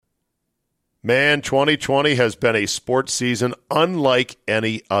Man, 2020 has been a sports season unlike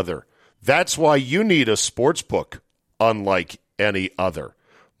any other. That's why you need a sports book unlike any other.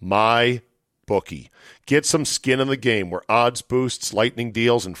 My Bookie. Get some skin in the game where odds boosts, lightning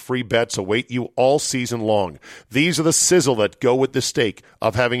deals, and free bets await you all season long. These are the sizzle that go with the steak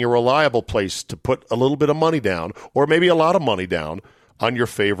of having a reliable place to put a little bit of money down, or maybe a lot of money down, on your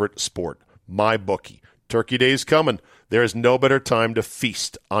favorite sport. My Bookie. Turkey Day's coming. There is no better time to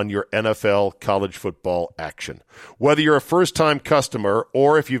feast on your NFL college football action. Whether you're a first-time customer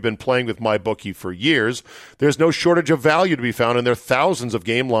or if you've been playing with MyBookie for years, there's no shortage of value to be found in their thousands of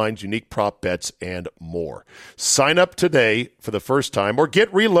game lines, unique prop bets, and more. Sign up today for the first time or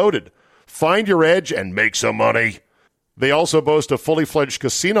get reloaded. Find your edge and make some money. They also boast a fully fledged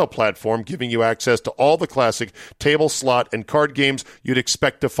casino platform giving you access to all the classic table, slot, and card games you'd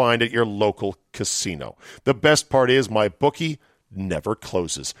expect to find at your local casino. The best part is MyBookie never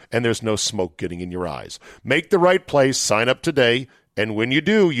closes, and there's no smoke getting in your eyes. Make the right play, sign up today, and when you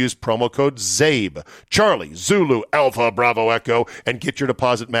do, use promo code ZABE, Charlie, Zulu, Alpha, Bravo, Echo, and get your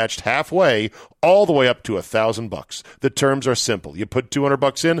deposit matched halfway, all the way up to $1,000. The terms are simple. You put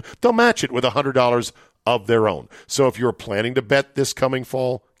 $200 in, they'll match it with $100 of their own. So if you're planning to bet this coming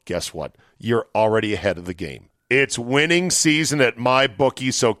fall, guess what? You're already ahead of the game. It's winning season at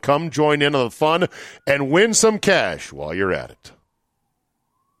MyBookie, so come join in on the fun and win some cash while you're at it.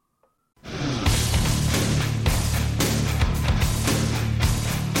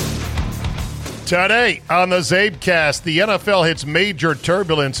 Today on the Zabecast, the NFL hits major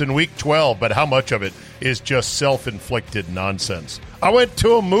turbulence in Week 12, but how much of it is just self-inflicted nonsense? I went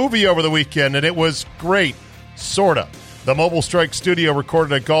to a movie over the weekend, and it was great, sorta. The Mobile Strike Studio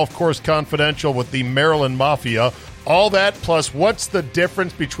recorded a Golf Course Confidential with the Maryland Mafia. All that, plus what's the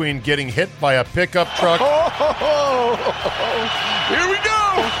difference between getting hit by a pickup truck? Here we go!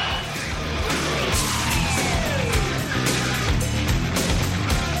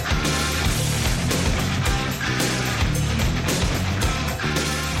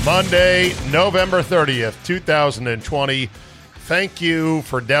 Monday, November 30th, 2020. Thank you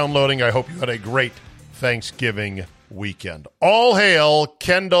for downloading. I hope you had a great Thanksgiving weekend. All hail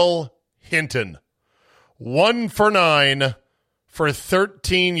Kendall Hinton. 1 for 9 for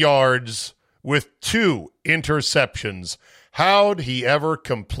 13 yards with 2 interceptions. How'd he ever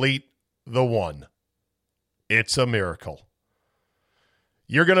complete the one? It's a miracle.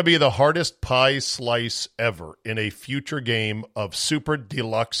 You're going to be the hardest pie slice ever in a future game of Super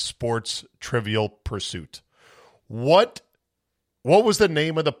Deluxe Sports Trivial Pursuit. What was the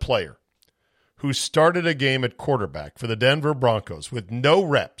name of the player who started a game at quarterback for the Denver Broncos with no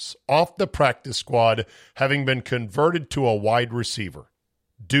reps off the practice squad, having been converted to a wide receiver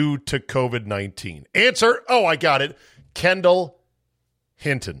due to COVID-19? Answer, I got it, Kendall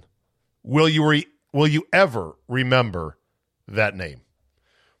Hinton. Will you ever remember that name?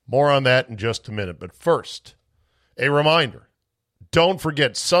 More on that in just a minute. But first, a reminder. Don't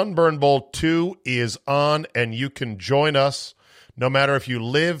forget, Sunburn Bowl 2 is on, and you can join us no matter if you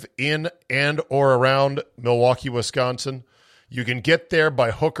live in and or around Milwaukee, Wisconsin. You can get there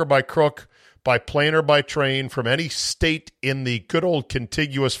by hook or by crook, by plane or by train, from any state in the good old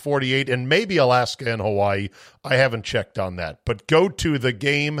contiguous 48, and maybe Alaska and Hawaii. I haven't checked on that. But go to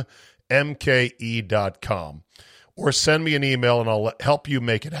thegamemke.com. or send me an email and I'll help you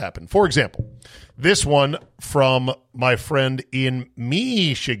make it happen. For example, this one from my friend in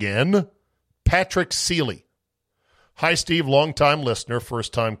Michigan, Patrick Seeley. Hi, Steve, longtime listener,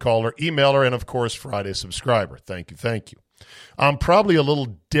 first-time caller, emailer, and, of course, Friday subscriber. Thank you. I'm probably a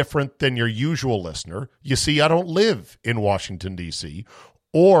little different than your usual listener. You see, I don't live in Washington, D.C.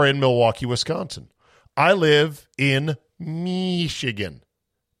 or in Milwaukee, Wisconsin. I live in Michigan.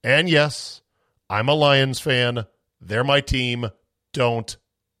 And, yes, I'm a Lions fan. They're my team. Don't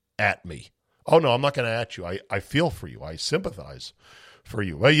at me. Oh, no, I'm not going to at you. I feel for you. I sympathize for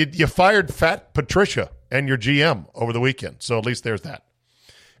you. Well, you fired Fat Patricia and your GM over the weekend, so at least there's that.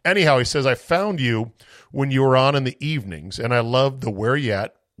 Anyhow, he says, I found you when you were on in the evenings, and I love the Where You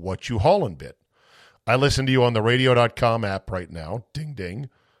At, What You Haulin' bit. I listen to you on the radio.com app right now. Ding, ding.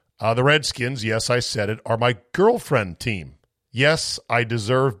 The Redskins, yes, I said it, are my girlfriend team. Yes, I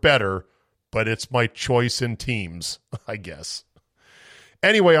deserve better, but it's my choice in teams, I guess.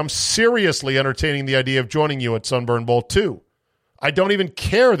 Anyway, I'm seriously entertaining the idea of joining you at Sunburn Bowl 2. I don't even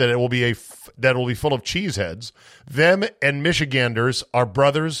care that it will be full of cheeseheads. Them and Michiganders are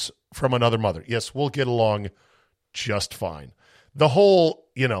brothers from another mother. Yes, we'll get along just fine. The whole,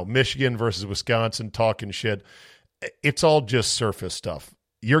 Michigan versus Wisconsin talking shit, it's all just surface stuff.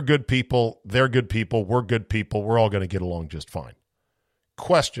 You're good people. They're good people. We're good people. We're all going to get along just fine.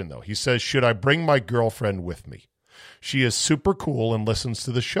 question, though. He says, should I bring my girlfriend with me? She is super cool and listens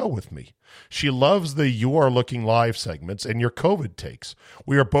to the show with me. She loves the You Are Looking Live segments and your COVID takes.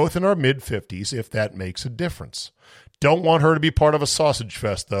 We are both in our mid-50s, if that makes a difference. Don't want her to be part of a sausage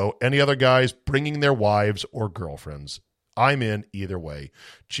fest, though. Any other guys bringing their wives or girlfriends? I'm in either way.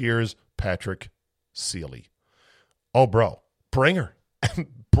 Cheers, Patrick Seeley. Oh, bro, bring her.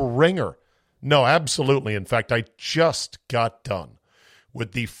 Bring her. No, absolutely. In fact, I just got done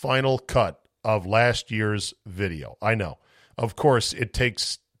with the final cut of last year's video. I know. Of course, it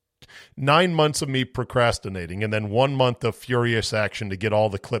takes 9 months of me procrastinating and then 1 month of furious action to get all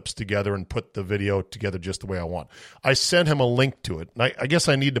the clips together and put the video together just the way I want. I sent him a link to it. And I guess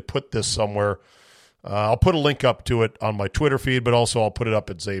I need to put this somewhere. I'll put a link up to it on my Twitter feed, but also I'll put it up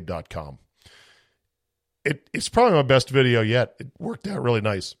at zabe.com. It's probably my best video yet. It worked out really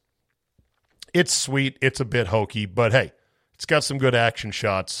nice. It's sweet. It's a bit hokey, but hey, it's got some good action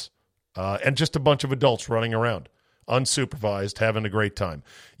shots and just a bunch of adults running around, unsupervised, having a great time.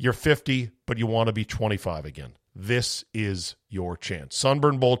 You're 50, but you want to be 25 again. This is your chance.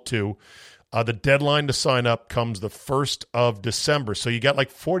 Sunburn Bowl 2, the deadline to sign up comes the 1st of December, so you got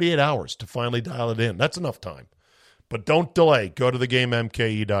like 48 hours to finally dial it in. That's enough time. But don't delay. Go to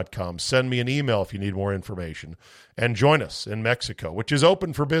thegamemke.com. Send me an email if you need more information. And join us in Mexico, which is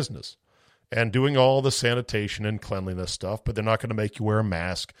open for business and doing all the sanitation and cleanliness stuff, but they're not going to make you wear a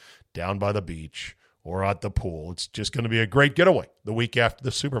mask down by the beach or at the pool. It's just going to be a great getaway the week after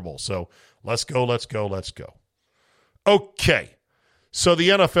the Super Bowl. So let's go, let's go, let's go. Okay, so the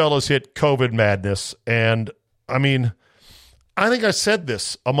NFL has hit COVID madness, and I mean, I think I said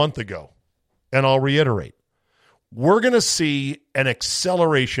this a month ago, and I'll reiterate. We're going to see an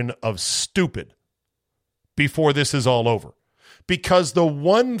acceleration of stupid before this is all over. Because the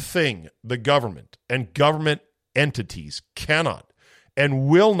one thing the government and government entities cannot and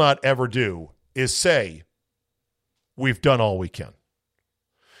will not ever do is say, we've done all we can.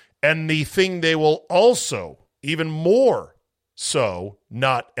 And the thing they will also, even more so,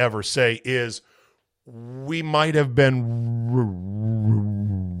 not ever say is, we might have been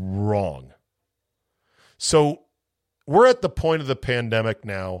wrong. So we're at the point of the pandemic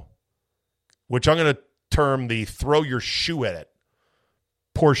now, which I'm going to term the throw your shoe at it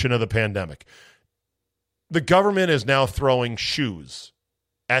portion of the pandemic. The government is now throwing shoes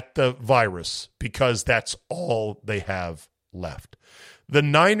at the virus because that's all they have left. The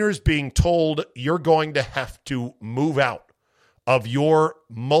Niners being told you're going to have to move out of your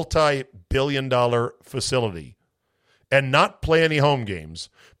multi-billion-dollar facility and not play any home games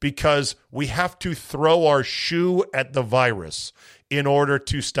because we have to throw our shoe at the virus in order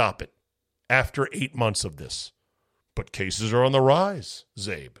to stop it after 8 months of this. But cases are on the rise,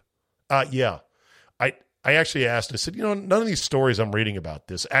 Zabe. Yeah. I actually asked, I said, none of these stories I'm reading about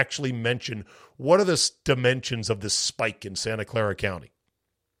this actually mention what are the dimensions of this spike in Santa Clara County.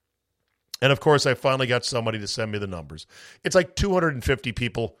 And, of course, I finally got somebody to send me the numbers. It's like 250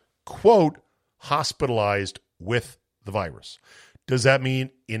 people, quote, hospitalized with the virus. Does that mean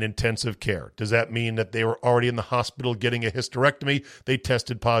in intensive care? Does that mean that they were already in the hospital getting a hysterectomy? They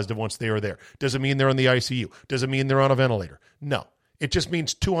tested positive once they were there. Does it mean they're in the ICU? Does it mean they're on a ventilator? No. It just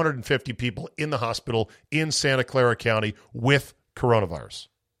means 250 people in the hospital in Santa Clara County with coronavirus.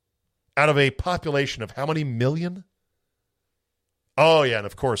 Out of a population of how many million? Oh, yeah, and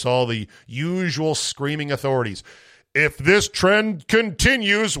of course, all the usual screaming authorities. If this trend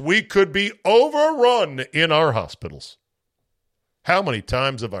continues, we could be overrun in our hospitals. How many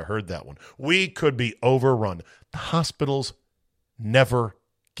times have I heard that one? We could be overrun. The hospitals never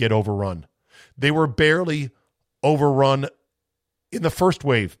get overrun. They were barely overrun in the first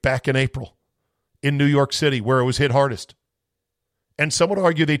wave back in April in New York City, where it was hit hardest. And some would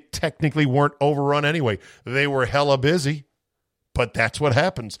argue they technically weren't overrun anyway. They were hella busy, but that's what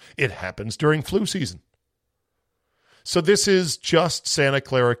happens. It happens during flu season. So this is just Santa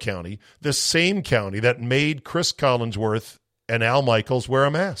Clara County, the same county that made Chris Collinsworth and Al Michaels wear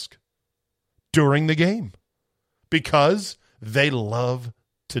a mask during the game because they love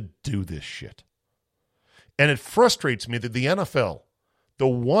to do this shit. And it frustrates me that the NFL, the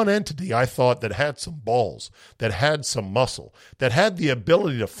one entity I thought that had some balls, that had some muscle, that had the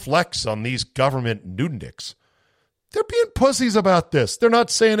ability to flex on these government nudniks, they're being pussies about this. They're not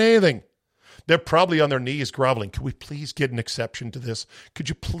saying anything. They're probably on their knees groveling. Could we please get an exception to this? Could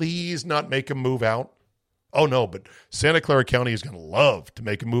you please not make them move out? Oh, no, but Santa Clara County is going to love to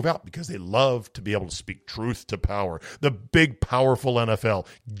make them move out because they love to be able to speak truth to power. The big, powerful NFL,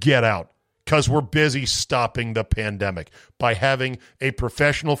 get out. Because we're busy stopping the pandemic by having a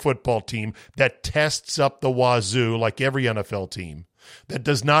professional football team that tests up the wazoo like every NFL team that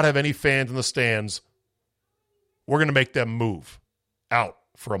does not have any fans in the stands, we're going to make them move out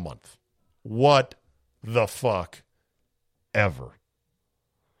for a month. What the fuck ever?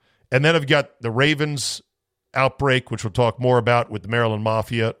 And then I've got the Ravens outbreak, which we'll talk more about with the Maryland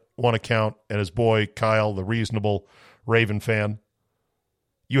Mafia, one account, and his boy Kyle, the reasonable Raven fan.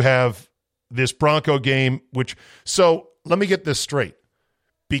 You have this Bronco game, so let me get this straight.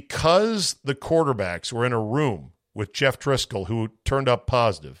 Because the quarterbacks were in a room with Jeff Driscoll, who turned up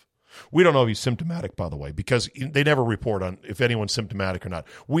positive. We don't know if he's symptomatic, by the way, because they never report on if anyone's symptomatic or not.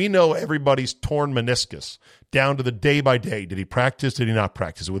 We know everybody's torn meniscus down to the day by day. Did he practice? Did he not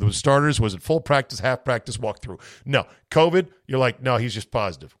practice? With the starters, was it full practice, half practice, walk through? No. COVID, you're like, no, he's just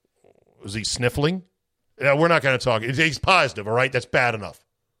positive. Was he sniffling? We're not going to talk. He's positive, all right? That's bad enough.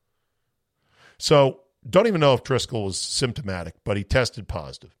 So don't even know if Driscoll was symptomatic, but he tested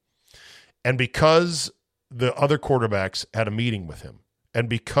positive. And because the other quarterbacks had a meeting with him, and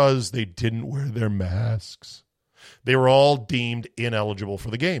because they didn't wear their masks, they were all deemed ineligible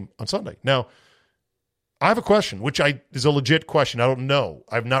for the game on Sunday. Now, I have a question, which is a legit question. I don't know.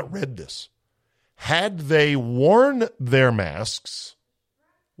 I've not read this. Had they worn their masks,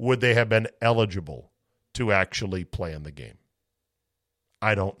 would they have been eligible to actually play in the game?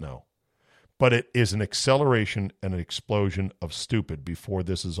 I don't know. But it is an acceleration and an explosion of stupid before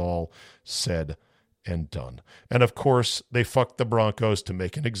this is all said and done. And, of course, they fucked the Broncos to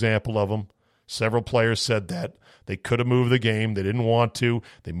make an example of them. Several players said that. They could have moved the game. They didn't want to.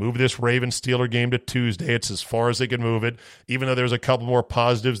 They moved this Ravens-Steeler game to Tuesday. It's as far as they could move it, even though there's a couple more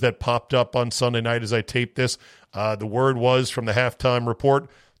positives that popped up on Sunday night as I taped this. The word was from the halftime report,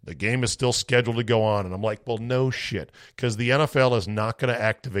 the game is still scheduled to go on. And I'm like, well, no shit, because the NFL is not going to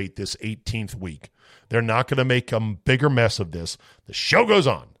activate this 18th week. They're not going to make a bigger mess of this. The show goes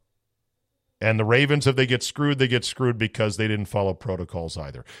on. And the Ravens, if they get screwed, they get screwed because they didn't follow protocols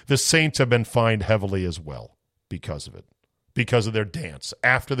either. The Saints have been fined heavily as well because of it, because of their dance.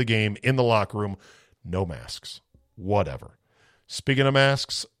 After the game, in the locker room, no masks, whatever. Speaking of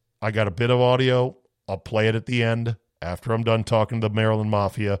masks, I got a bit of audio. I'll play it at the end after I'm done talking to the Maryland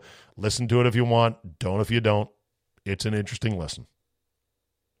Mafia. Listen to it if you want. Don't if you don't. It's an interesting listen.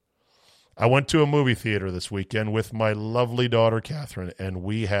 I went to a movie theater this weekend with my lovely daughter, Catherine, and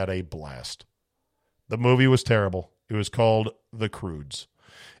we had a blast. The movie was terrible. It was called The Croods.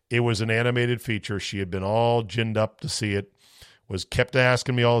 It was an animated feature. She had been all ginned up to see it, kept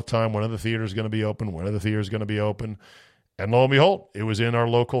asking me all the time, when are the theaters going to be open? When are the theaters going to be open? And lo and behold, it was in our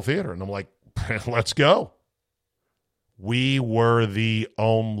local theater. And I'm like, let's go. We were the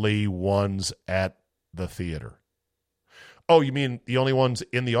only ones at the theater. Oh, you mean the only ones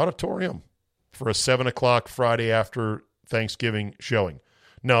in the auditorium for a 7 o'clock Friday after Thanksgiving showing?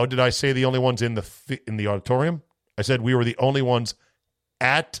 No, did I say the only ones in the auditorium? I said we were the only ones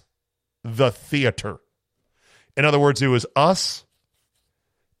at the theater. In other words, it was us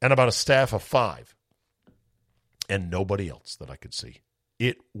and about a staff of 5 and nobody else that I could see.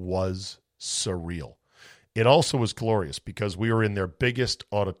 It was surreal. It also was glorious because we were in their biggest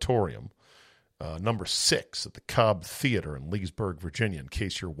auditorium, number 6 at the Cobb Theater in Leesburg, Virginia, in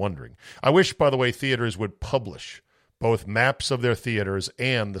case you're wondering. I wish, by the way, theaters would publish both maps of their theaters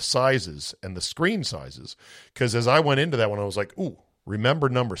and the sizes and the screen sizes, because as I went into that one, I was like, ooh, remember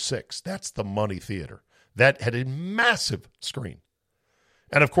number 6. That's the Money Theater. That had a massive screen.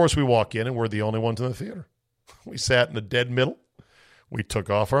 And, of course, we walk in, and we're the only ones in the theater. We sat in the dead middle. We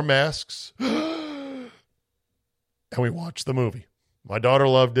took off our masks, and we watched the movie. My daughter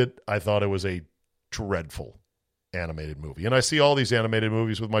loved it. I thought it was a dreadful animated movie. And I see all these animated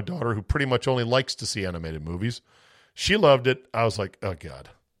movies with my daughter, who pretty much only likes to see animated movies. She loved it. I was like, oh, God.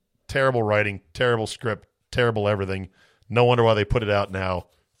 Terrible writing, terrible script, terrible everything. No wonder why they put it out now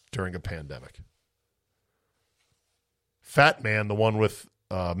during a pandemic. Fat Man, the one with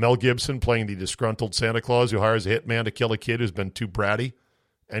Mel Gibson playing the disgruntled Santa Claus who hires a hitman to kill a kid who's been too bratty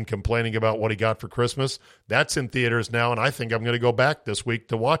and complaining about what he got for Christmas. That's in theaters now, and I think I'm going to go back this week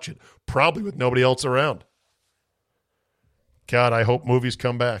to watch it, probably with nobody else around. God, I hope movies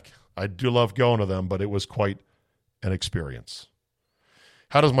come back. I do love going to them, but it was quite an experience.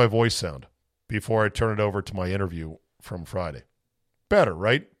 How does my voice sound before I turn it over to my interview from Friday? Better,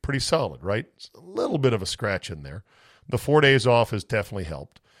 right? Pretty solid, right? It's a little bit of a scratch in there. The 4 days off has definitely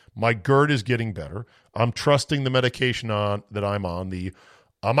helped. My GERD is getting better. I'm trusting the medication that I'm on, the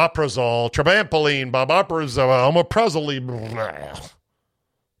omeprazole, trimampoline, omeprazole,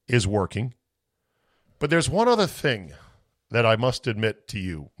 is working. But there's one other thing that I must admit to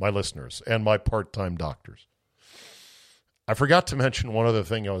you, my listeners, and my part-time doctors. I forgot to mention one other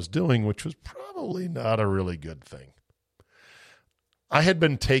thing I was doing, which was probably not a really good thing. I had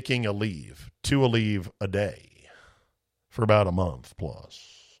been taking Aleve, 2 Aleve a day for about a month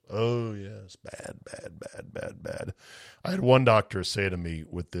plus. Oh, yes, bad. I had one doctor say to me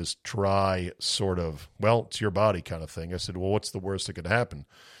with this dry sort of, well, it's your body kind of thing. I said, well, what's the worst that could happen?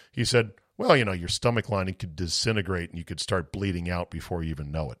 He said, well, your stomach lining could disintegrate and you could start bleeding out before you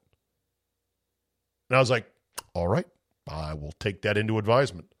even know it. And I was like, all right, I will take that into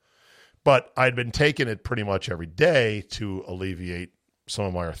advisement. But I'd been taking it pretty much every day to alleviate some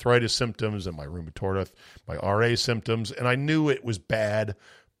of my arthritis symptoms and my rheumatoid, my RA symptoms. And I knew it was bad,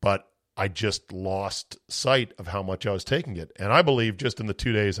 but I just lost sight of how much I was taking it. And I believe just in the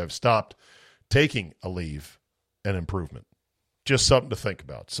 2 days I've stopped taking Aleve, an improvement. Just something to think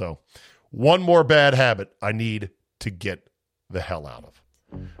about. So one more bad habit I need to get the hell out of.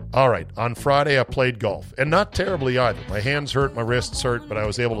 All right, on Friday I played golf, and not terribly either. My hands hurt, my wrists hurt, but I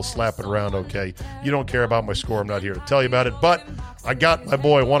was able to slap it around okay. You don't care about my score, I'm not here to tell you about it, but I got my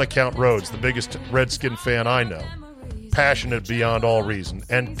boy One Account Rhodes, the biggest Redskin fan I know, passionate beyond all reason,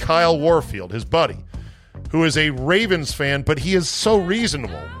 and Kyle Warfield, his buddy, who is a Ravens fan, but he is so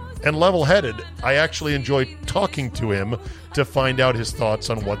reasonable and level-headed, I actually enjoyed talking to him to find out his thoughts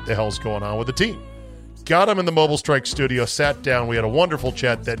on what the hell's going on with the team. Got him in the Mobile Strike studio, sat down. We had a wonderful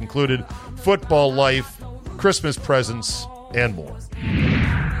chat that included football life, Christmas presents, and more.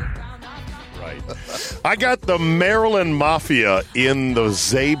 Right. I got the Maryland Mafia in the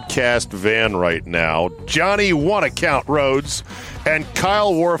Zabecast van right now. Johnny One Account Rhodes and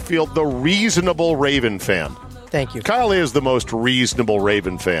Kyle Warfield, the reasonable Raven fan. Thank you. Kyle is the most reasonable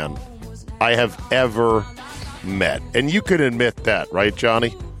Raven fan I have ever met. And you can admit that, right,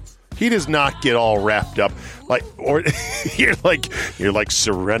 Johnny? He does not get all wrapped up or you're like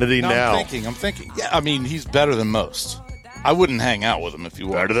Serenity now. I'm thinking. Yeah, I mean, he's better than most. I wouldn't hang out with him if you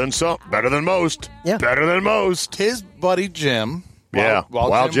were. Better than most. Yeah. Better than most. His buddy Jim.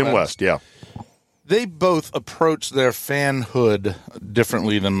 Wild Jim West, yeah. They both approach their fanhood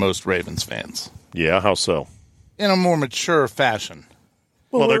differently than most Ravens fans. Yeah, how so? In a more mature fashion.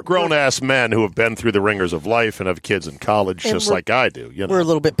 Well, they're grown-ass men who have been through the ringers of life and have kids in college, just like I do. We're a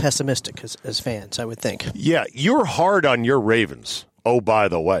little bit pessimistic as fans, I would think. Yeah, you're hard on your Ravens. Oh, by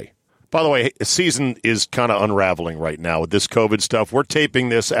the way, the season is kind of unraveling right now with this COVID stuff. We're taping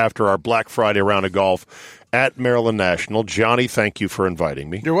this after our Black Friday round of golf at Maryland National. Johnny, thank you for inviting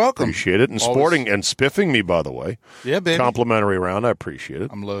me. You're welcome. Appreciate it. And sporting and spiffing me, by the way. Yeah, baby. Complimentary round. I appreciate it.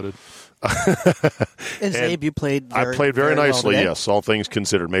 I'm loaded. And Zabe, you played I played very nicely, well, yes, all things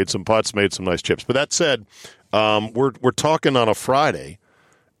considered. Made some putts, made some nice chips. But that said, we're talking on a Friday,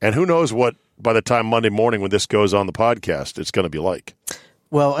 and who knows what, by the time Monday morning when this goes on the podcast, it's going to be like.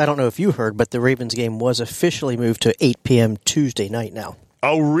 Well, I don't know if you heard, but the Ravens game was officially moved to 8 p.m. Tuesday night now.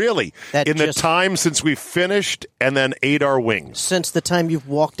 Oh, really? The time since we finished and then ate our wings? Since the time you've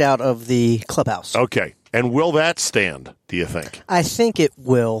walked out of the clubhouse. Okay. And will that stand, do you think? I think it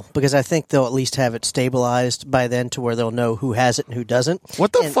will, because I think they'll at least have it stabilized by then to where they'll know who has it and who doesn't.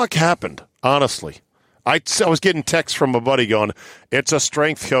 What the fuck happened, honestly? I was getting texts from a buddy going, it's a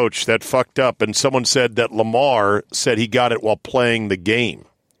strength coach that fucked up, and someone said that Lamar said he got it while playing the game.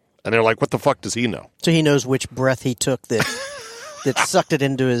 And they're like, what the fuck does he know? So he knows which breath he took that sucked it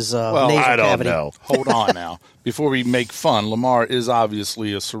into his nasal cavity. I don't know. Hold on now. Before we make fun, Lamar is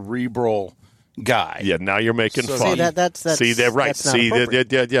obviously a cerebral guy. Yeah, now you're making fun. See, that's see, they're right. That's not See,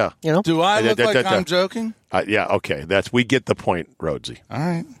 appropriate. You know? Do I look like I'm joking? Yeah, okay. We get the point, Rhodesy. All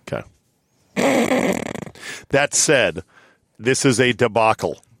right. Okay. That said, this is a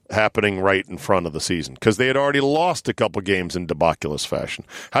debacle happening right in front of the season because they had already lost a couple games in debaculous fashion.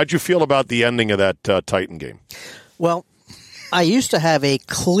 How'd you feel about the ending of that Titan game? Well, I used to have a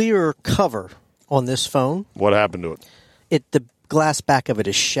clear cover on this phone. What happened to it? The glass back of it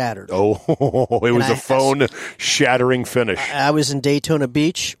is shattered. Oh, it was a phone shattering finish. I was in Daytona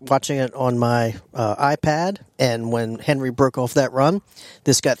Beach watching it on my iPad, and when Henry broke off that run,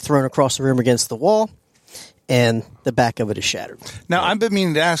 this got thrown across the room against the wall, and the back of it is shattered. Now, I've been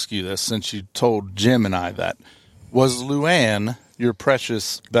meaning to ask you this since you told Jim and I that. Was Luann, your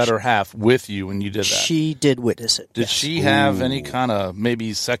precious better half, with you when you did that? She did witness it. Did she have any kind of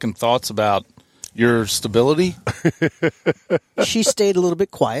maybe second thoughts about your stability? She stayed a little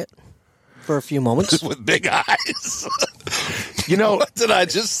bit quiet for a few moments. With big eyes. You know, what did I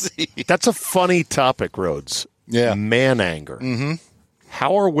just see? That's a funny topic, Rhodes. Yeah. Man anger. Mm-hmm.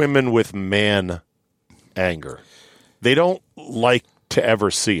 How are women with man anger? They don't like to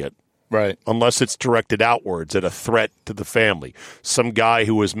ever see it. Right. Unless it's directed outwards at a threat to the family. Some guy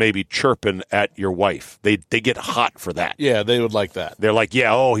who is maybe chirping at your wife. They get hot for that. Yeah, they would like that. They're like,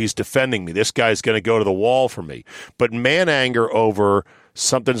 yeah, oh, he's defending me. This guy's going to go to the wall for me. But man anger over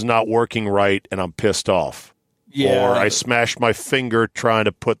something's not working right and I'm pissed off. Yeah. Or I smashed my finger trying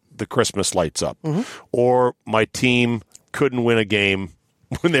to put the Christmas lights up. Or my team couldn't win a game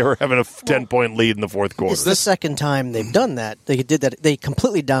when they were having a 10-point lead in the fourth quarter. It's the second time they've done that. They did that. They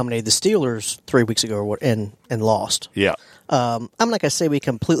completely dominated the Steelers 3 weeks ago and lost. Yeah. I'm not going to say we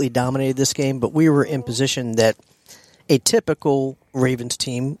completely dominated this game, but we were in position that a typical Ravens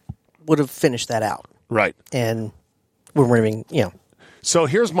team would have finished that out. Right. And we're winning, So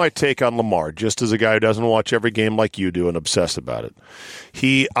here's my take on Lamar, just as a guy who doesn't watch every game like you do and obsess about it.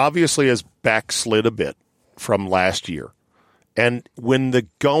 He obviously has backslid a bit from last year. And when the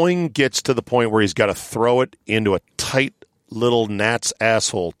going gets to the point where he's got to throw it into a tight little gnat's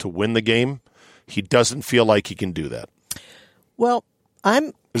asshole to win the game, he doesn't feel like he can do that. Well,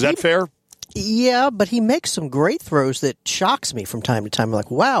 Is that fair? Yeah, but he makes some great throws that shocks me from time to time. I'm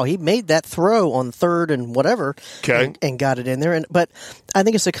like, wow, he made that throw on third and whatever and got it in there. But I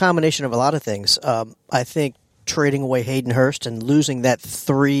think it's a combination of a lot of things. I think trading away Hayden Hurst and losing that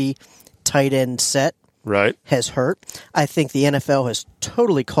 3 tight end set has hurt. I think the NFL has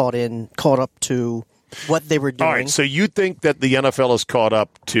totally caught up to what they were doing. All right, so you think that the NFL has caught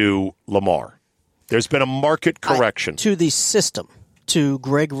up to Lamar? There's been a market correction. To the system. To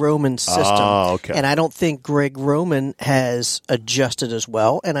Greg Roman's system. Oh, okay. And I don't think Greg Roman has adjusted as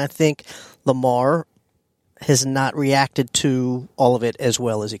well. And I think Lamar has not reacted to all of it as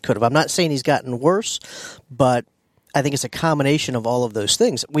well as he could have. I'm not saying he's gotten worse, but I think it's a combination of all of those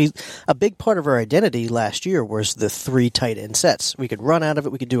things. A big part of our identity last year was the 3 tight end sets. We could run out of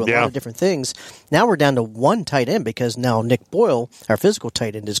it. We could do a lot of different things. Now we're down to 1 tight end because now Nick Boyle, our physical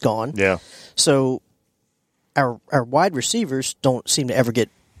tight end, is gone. Yeah. So our wide receivers don't seem to ever get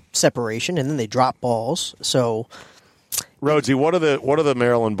separation, and then they drop balls. So, Rhodesy, what do the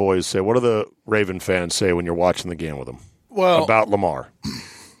Maryland boys say? What do the Raven fans say when you're watching the game with them about Lamar?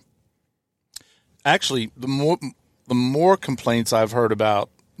 Actually, the more complaints I've heard about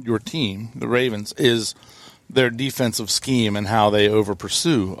your team, the Ravens, is their defensive scheme and how they over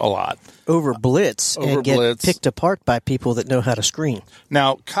pursue a lot. Over blitz and get picked apart by people that know how to screen.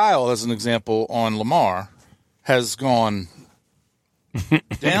 Now, Kyle, as an example, on Lamar, has gone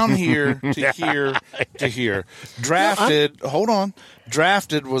down here to here to here. Drafted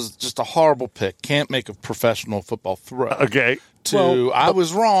was just a horrible pick. Can't make a professional football throw. Okay. I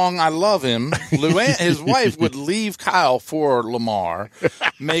was wrong. I love him. Luann, his wife would leave Kyle for Lamar,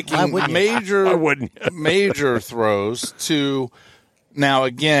 making major throws to. Now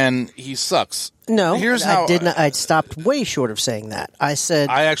again, he sucks. No, I did not. I stopped way short of saying that. I said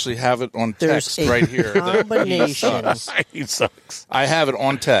I actually have it on text right here. Combination. He sucks. I have it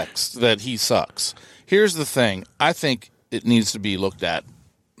on text that he sucks. Here's the thing. I think it needs to be looked at.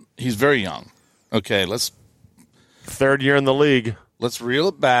 He's very young. Okay, third year in the league. Let's reel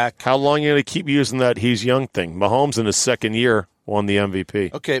it back. How long are you going to keep using that he's young thing? Mahomes in his second year won the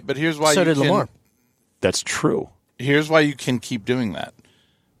MVP. Okay, but here's why Lamar. That's true. Here's why you can keep doing that.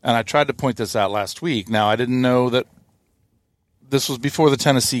 And I tried to point this out last week. Now, I didn't know that this was before the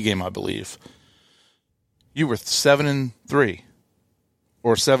Tennessee game, I believe. You were 7-3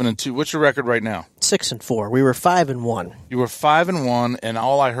 or 7-2. What's your record right now? 6-4. We were 5-1. You were 5-1, and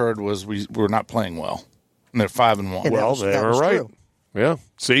all I heard was we were not playing well. And they're 5-1. Well, they were right. True. Yeah.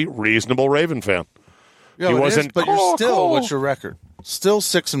 See, reasonable Raven fan. Yeah, he wasn't. But you're still. What's your record? Still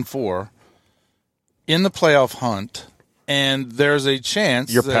 6-4 in the playoff hunt. And there's a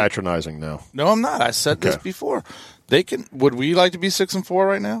chance you're patronizing now. No, I'm not. I said this before. They can. Would we like to be 6-4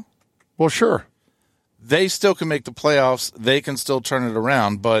 right now? Well, sure. They still can make the playoffs. They can still turn it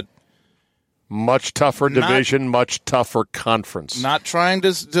around, but much tougher division, much tougher conference. Not trying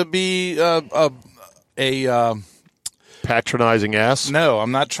to be a patronizing ass. No,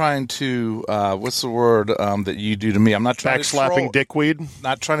 I'm not trying to. What's the word that you do to me? I'm not trying to backslapping dickweed.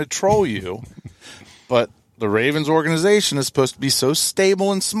 Not trying to troll you, but. The Ravens organization is supposed to be so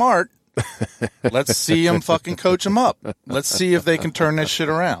stable and smart. Let's see them fucking coach them up. Let's see if they can turn this shit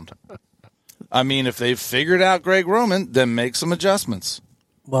around. I mean, if they've figured out Greg Roman, then make some adjustments.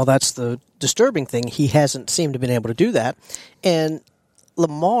 Well, that's the disturbing thing. He hasn't seemed to have been able to do that. And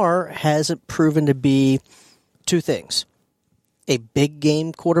Lamar hasn't proven to be 2 things. A big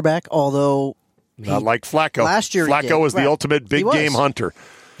game quarterback, although... Not like Flacco. Last year Flacco was the ultimate big game hunter.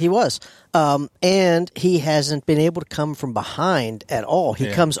 He was. And he hasn't been able to come from behind at all.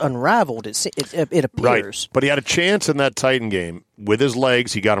 He comes unraveled, it appears. Right. But he had a chance in that Titan game with his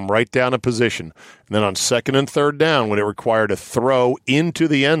legs. He got him right down in position. And then on 2nd and 3rd down, when it required a throw into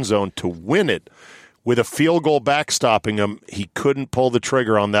the end zone to win it, with a field goal backstopping him, he couldn't pull the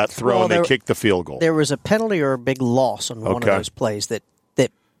trigger on that throw, and they kicked the field goal. There was a penalty or a big loss on one of those plays that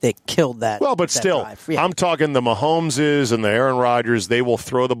killed that. Well, but that still, drive. Yeah. I'm talking the Mahomeses and the Aaron Rodgers. They will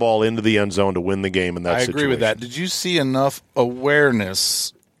throw the ball into the end zone to win the game in that situation. I agree with that. Did you see enough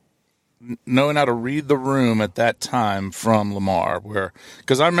awareness, knowing how to read the room at that time from Lamar?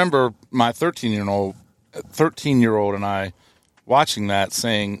 Because I remember my 13-year-old and I watching that,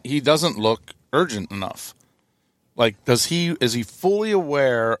 saying he doesn't look urgent enough. Like, is he fully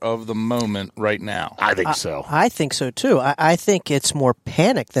aware of the moment right now? I think so. I think so, too. I think it's more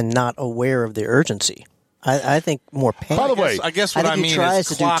panic than not aware of the urgency. I think more panic. By the way, I guess what I mean he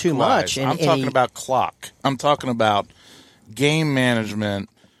tries is to do too much. I'm talking about clock. I'm talking about game management.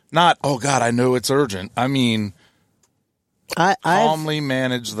 Not, oh, God, I know it's urgent. I mean, calmly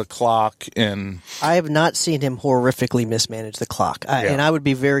manage the clock. And I have not seen him horrifically mismanage the clock. And I would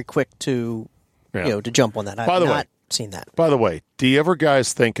be very quick to... to jump on that. I've not seen that. By the way, do you ever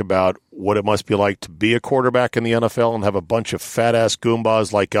guys think about what it must be like to be a quarterback in the NFL and have a bunch of fat-ass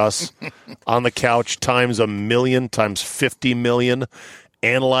Goombas like us on the couch times 1 million, times 50 million,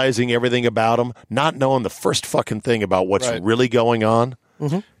 analyzing everything about them, not knowing the first fucking thing about what's really going on?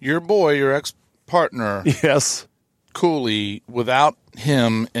 Mm-hmm. Your boy, your ex-partner, yes, Cooley, without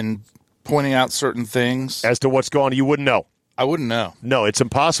him and pointing out certain things. As to what's going on, you wouldn't know. I wouldn't know. No, it's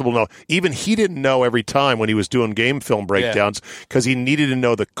impossible to know. Even he didn't know every time when he was doing game film breakdowns because he needed to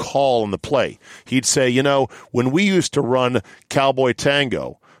know the call and the play. He'd say, when we used to run Cowboy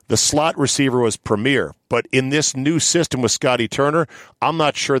Tango, the slot receiver was Premier, but in this new system with Scotty Turner, I'm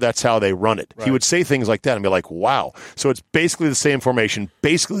not sure that's how they run it. Right. He would say things like that and be like, wow. So it's basically the same formation,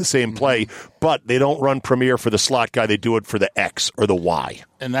 basically the same play, but they don't run Premier for the slot guy. They do it for the X or the Y.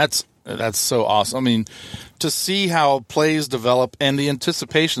 And that's so awesome. I mean, to see how plays develop and the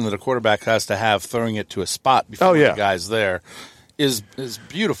anticipation that a quarterback has to have throwing it to a spot before the guy's there is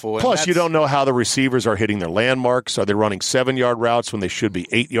beautiful. Plus, you don't know how the receivers are hitting their landmarks. Are they running 7-yard routes when they should be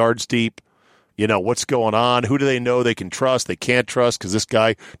 8 yards deep? What's going on? Who do they know they can trust, they can't trust because this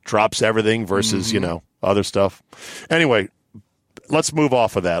guy drops everything versus, other stuff. Anyway, let's move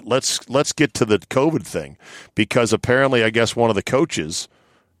off of that. Let's get to the COVID thing because apparently I guess one of the coaches –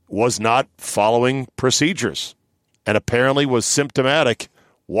 was not following procedures and apparently was symptomatic,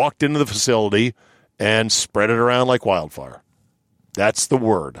 walked into the facility, and spread it around like wildfire. That's the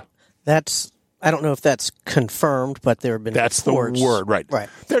word. I don't know if that's confirmed, but there have been reports. The word, right.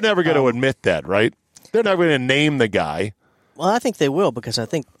 They're never going to admit that, right? They're never going to name the guy. Well, I think they will because I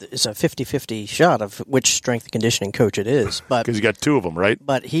think it's a 50-50 shot of which strength and conditioning coach it is. Because you got 2 of them, right?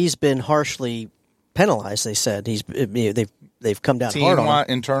 But he's been harshly penalized, they said. They've come down hard on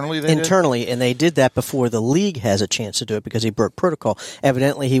him. Internally, and they did that before the league has a chance to do it because he broke protocol.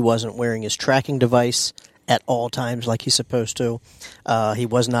 Evidently, he wasn't wearing his tracking device at all times like he's supposed to. He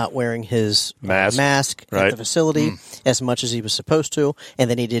was not wearing his mask at the facility as much as he was supposed to, and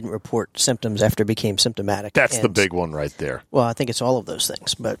then he didn't report symptoms after he became symptomatic. That's the big one right there. Well, I think it's all of those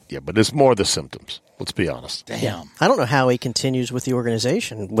things. But it's more the symptoms. Let's be honest. Damn. Yeah. I don't know how he continues with the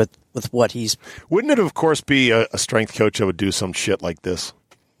organization with what he's... Wouldn't it, of course, be a strength coach that would do some shit like this?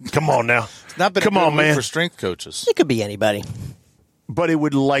 Come on now. It's not been a good week for strength coaches. It could be anybody. But it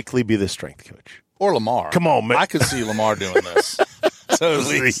would likely be the strength coach. Or Lamar. Come on, man. I could see Lamar doing this.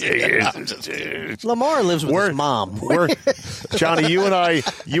 Totally. Lamar lives with his mom. Johnny, you and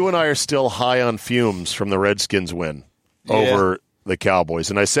I are still high on fumes from the Redskins win over the Cowboys.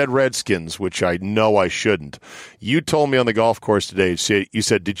 And I said Redskins, which I know I shouldn't. You told me on the golf course today, you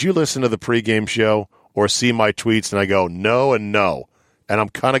said, did you listen to the pregame show or see my tweets? And I go, no and no. And I'm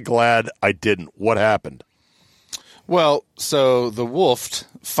kind of glad I didn't. What happened? Well, so the Wolfed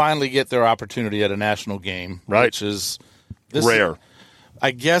finally get their opportunity at a national game, which is rare.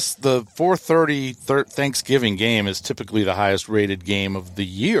 I guess the 4:30 Thanksgiving game is typically the highest rated game of the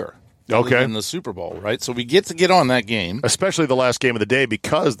year. Okay. In the Super Bowl, right? So we get to get on that game. Especially the last game of the day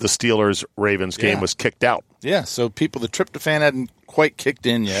because the Steelers-Ravens game was kicked out. Yeah, so the tryptophan hadn't quite kicked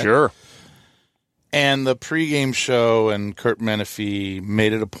in yet. Sure. And the pregame show and Kurt Menefee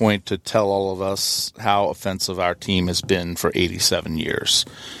made it a point to tell all of us how offensive our team has been for 87 years.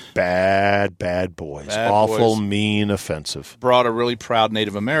 Bad boys. Awful, mean, offensive. Brought a really proud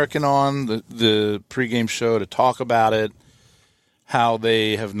Native American on the pregame show to talk about it, how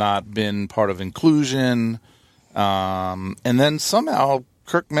they have not been part of inclusion. And then somehow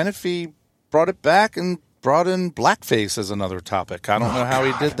Kirk Menefee brought it back and brought in blackface as another topic. I don't know how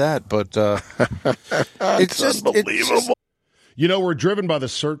he did that, but it's just unbelievable. You know, we're driven by the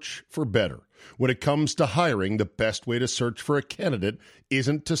search for better. When it comes to hiring, the best way to search for a candidate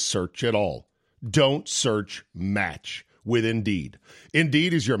isn't to search at all. Don't search, match with Indeed.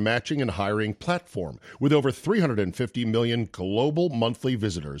 Indeed is your matching and hiring platform with over 350 million global monthly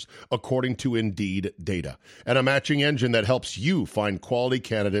visitors, according to Indeed data, and a matching engine that helps you find quality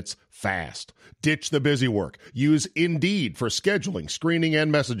candidates fast. Ditch the busy work. Use Indeed for scheduling, screening,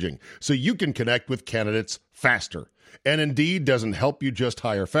 and messaging so you can connect with candidates faster. And Indeed doesn't help you just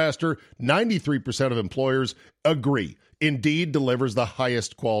hire faster. 93% of employers agree. Indeed delivers the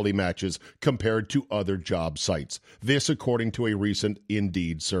highest quality matches compared to other job sites. This according to a recent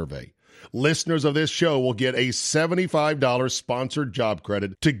Indeed survey. Listeners of this show will get a $75 sponsored job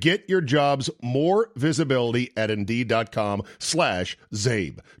credit to get your jobs more visibility at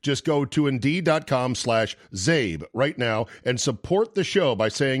Indeed.com/Zabe. Just go to Indeed.com/Zabe right now and support the show by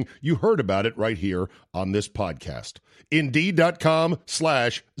saying you heard about it right here on this podcast.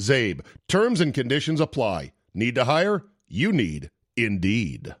 Indeed.com/Zabe. Terms and conditions apply. Need to hire? You need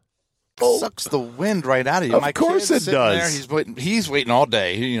Indeed. Sucks the wind right out of you. Of course it does. There, he's waiting all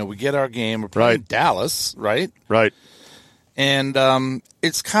day. You know, we get our game. We're playing Dallas, right? Right. And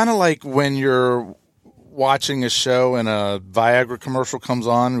it's kind of like when you're watching a show and a Viagra commercial comes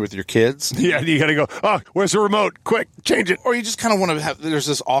on with your kids. Yeah, you got to go, oh, where's the remote? Quick, change it. Or you just kind of want to have, there's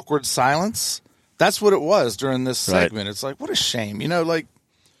this awkward silence. That's what it was during this segment. It's like, what a shame. You know, like,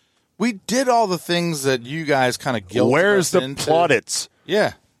 we did all the things that you guys kind of guilted Where's us the into. plaudits?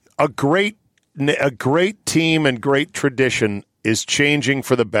 Yeah. A great team and great tradition is changing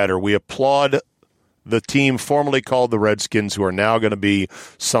for the better. We applaud the team formerly called the Redskins, who are now going to be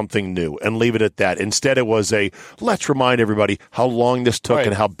something new, and leave it at that. Instead, it was let's remind everybody how long this took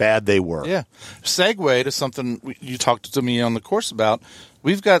and how bad they were. Yeah. Segue to something you talked to me on the course about.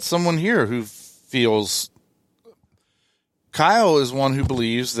 We've got someone here who feels Kyle is one who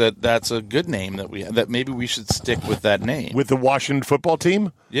believes that that's a good name that maybe we should stick with that name. With the Washington football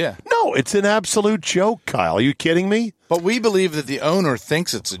team? Yeah. No, it's an absolute joke, Kyle. Are you kidding me? But we believe that the owner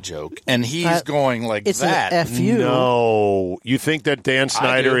thinks it's a joke, and he's going like it's that. It's an FU. No. You think that Dan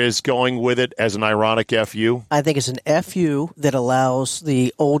Snyder is going with it as an ironic FU? I think it's an FU that allows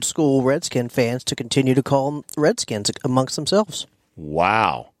the old school Redskin fans to continue to call them Redskins amongst themselves.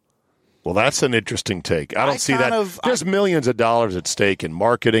 Wow. Well, that's an interesting take. I don't see that. There's millions of dollars at stake in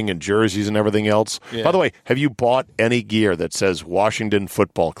marketing and jerseys and everything else. Yeah. By the way, have you bought any gear that says Washington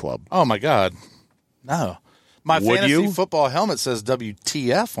Football Club? Oh, my God. No. My fantasy football helmet says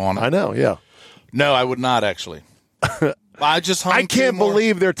WTF on it. I know, yeah. No, I would not, actually. I can't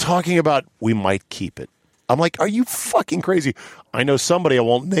believe they're talking about we might keep it. I'm like, are you fucking crazy? I know somebody, I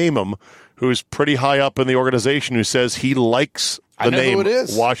won't name him, who's pretty high up in the organization who says he likes the name who it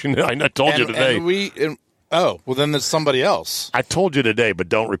is. Washington. I told you today. Well, then there's somebody else. I told you today, but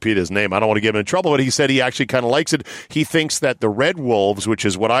don't repeat his name. I don't want to get him in trouble, but he said he actually kind of likes it. He thinks that the Red Wolves, which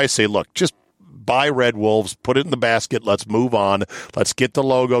is what I say, look, just buy Red Wolves, put it in the basket, let's move on, let's get the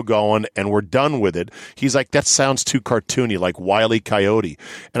logo going, and we're done with it. He's like, that sounds too cartoony, like Wile E. Coyote.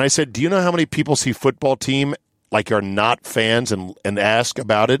 And I said, do you know how many people see football team like are not fans and ask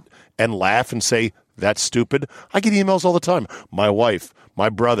about it and laugh and say, that's stupid? I get emails all the time. My wife, my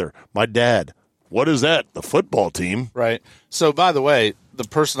brother, my dad. What is that? The football team? Right. So, by the way, the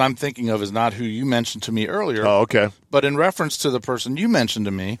person I'm thinking of is not who you mentioned to me earlier. Oh, okay. But in reference to the person you mentioned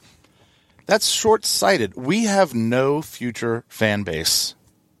to me, that's short-sighted. We have no future fan base.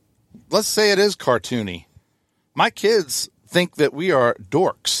 Let's say it is cartoony. My kids think that we are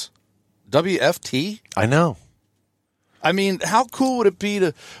dorks. WFT? I know. I mean, how cool would it be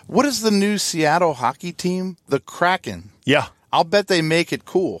to... What is the new Seattle hockey team? The Kraken. Yeah. I'll bet they make it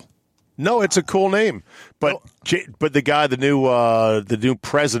cool. No, it's a cool name. But the guy, the new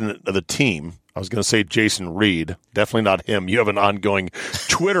president of the team, I was going to say Jason Reed. Definitely not him. You have an ongoing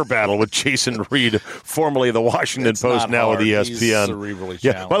Twitter battle with Jason Reed, formerly of the Washington Post, now with ESPN. He's cerebrally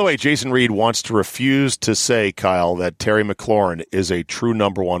challenged. By the way, Jason Reed wants to refuse to say, Kyle, that Terry McLaurin is a true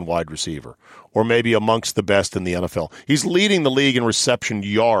number one wide receiver, or maybe amongst the best in the NFL. He's leading the league in reception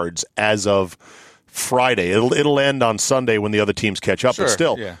yards as of Friday. It'll end on Sunday when the other teams catch up, sure, but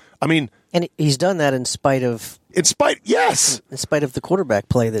still. Yeah. I mean, and he's done that in spite of the quarterback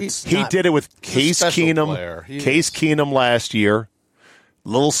play. He did it with Case Keenum. Case Keenum last year.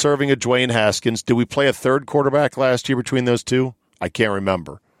 Little serving of Dwayne Haskins. Did we play a third quarterback last year between those two? I can't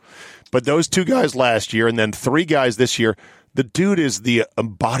remember. But those two guys last year, and then three guys this year. The dude is the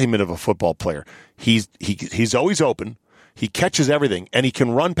embodiment of a football player. He's always open. He catches everything, and he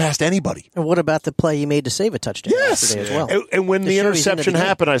can run past anybody. And what about the play he made to save a touchdown yesterday as well? And when To the show he's in interception the game.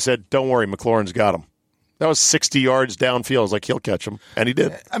 happened, I said, don't worry, McLaurin's got him. That was 60 yards downfield. I was like, he'll catch him. And he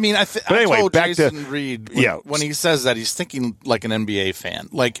did. I mean, But anyway, I told back to- Jason Reed when he says that, he's thinking like an NBA fan.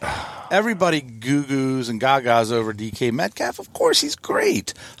 Like, everybody goo-goos and gagas over DK Metcalf. Of course, he's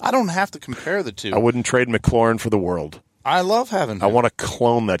great. I don't have to compare the two. I wouldn't trade McLaurin for the world. I love having him. I want to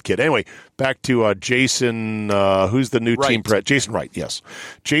clone that kid. Anyway, back to Jason, who's the new team president? Jason Wright, yes.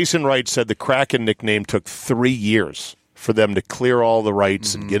 Jason Wright said the Kraken nickname took 3 years for them to clear all the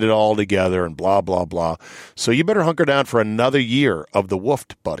rights and get it all together and blah, blah, blah. So you better hunker down for another year of the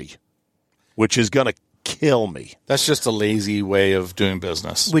woofed, buddy, which is going to kill me. That's just a lazy way of doing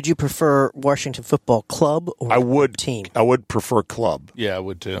business. Would you prefer Washington Football Club or I would team? I would prefer club. Yeah, I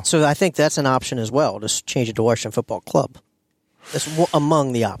would too. So I think that's an option as well. Just change it to Washington Football Club. That's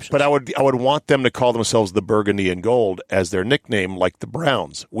among the options. But I would want them to call themselves the Burgundy and Gold as their nickname, like the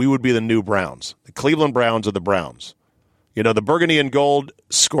Browns. We would be the new Browns. The Cleveland Browns are the Browns. You know, the Burgundy and Gold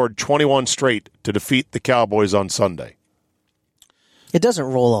scored 21 straight to defeat the Cowboys on Sunday. It doesn't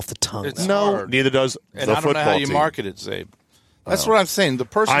roll off the tongue. It's No, hard. neither does And the I don't football know how you team. market it, Zabe. That's what I'm saying. The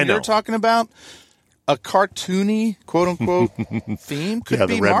person I know. you're talking about, a cartoony, quote-unquote, theme could Yeah,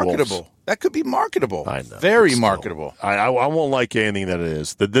 the be Red marketable. Wolves. That could be marketable. I know. Very Still, marketable. I won't like anything that it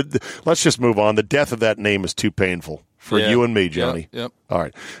is. Let's just move on. The death of that name is too painful for Yeah. you and me, Johnny. Yep. All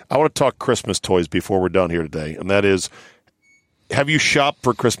right. I want to talk Christmas toys before we're done here today, and that is, have you shopped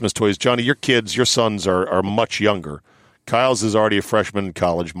for Christmas toys? Johnny, your sons are much younger. Kyle's is already a freshman in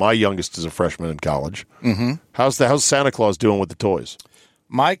college. My youngest is a freshman in college. Mm-hmm. How's Santa Claus doing with the toys?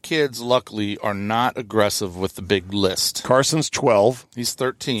 My kids, luckily, are not aggressive with the big list. Carson's 12. He's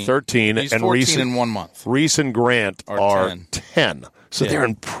 13. 13, He's and 14 in 1 month. Reese and Grant are 10. 10. So Yeah. they're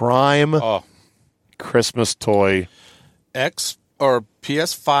in prime Oh, Christmas toy.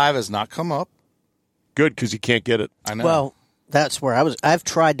 PS5 has not come up. Good, because you can't get it. I know. Well, that's where I was. I've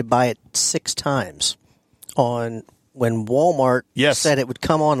tried to buy it 6 times on when Walmart Yes. said it would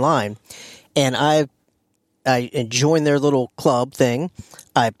come online, and I joined their little club thing.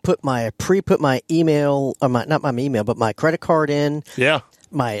 I put my email, or not my email, but my credit card in, Yeah.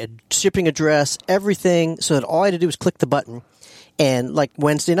 my shipping address, everything, so that all I had to do was click the button. And like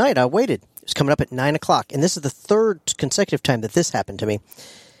Wednesday night, I waited. It was coming up at 9 o'clock, and this is the 3rd consecutive time that this happened to me.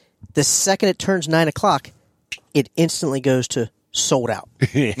 The second it turns 9 o'clock, it instantly goes to sold out.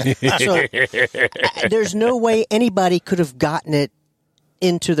 So there's no way anybody could have gotten it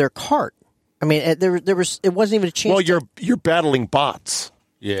into their cart. I mean, it wasn't even a chance. Well, you're battling bots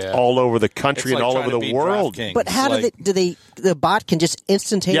yeah. all over the country It's and like all trying over to the beat world. DraftKings. But how Like- the bot can just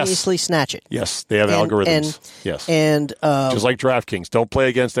instantaneously snatch it. Yes, they have And- algorithms. and- yes. And Just like DraftKings. Don't play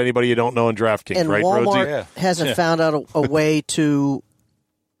against anybody you don't know in DraftKings, and right, Walmart Rosie? Yeah. hasn't found out a way to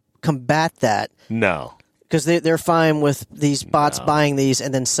combat that, No. because they're fine with these bots buying these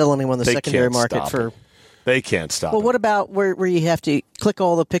and then selling them on the They secondary can't market stop for. it. They can't stop Well, it. what about where you have to click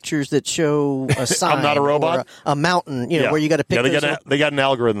all the pictures that show a sign? not a robot? or a mountain, where you got to pick Yeah, those up? they got an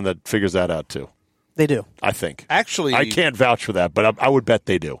algorithm that figures that out, too, They do. I think. Actually, I can't vouch for that, but I would bet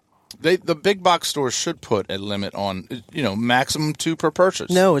they do. the big box stores should put a limit on, maximum 2 per purchase.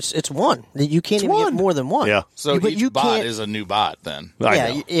 No, it's one. You can't even one. get more than one. Yeah. So but each bot can't- is a new bot then. I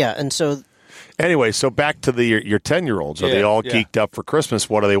yeah, know. yeah, and so Anyway, so back to your 10-year-olds. Are they Yeah, all yeah. geeked up for Christmas?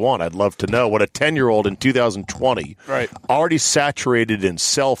 What do they want? I'd love to know. What a 10-year-old in 2020 Right. already saturated in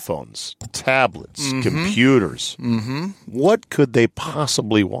cell phones, tablets, Mm-hmm. computers. Mm-hmm. What could they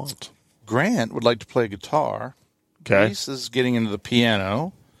possibly want? Grant would like to play guitar. Okay. Reese is getting into the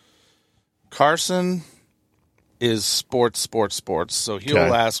piano. Carson is sports. So he'll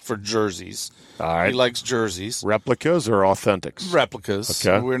Okay. ask for jerseys. All right. He likes jerseys. Replicas or authentics? Replicas.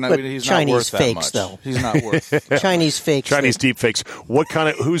 Okay. But Chinese he's not worth that fakes, much. though. He's not worth. Chinese fakes. Chinese deep fakes. What kind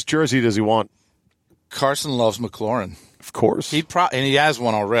of whose jersey does he want? Carson loves McLaurin. Of course. And he has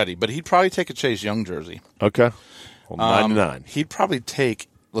one already, but he'd probably take a Chase Young jersey. Okay. Well, 99. He'd probably take.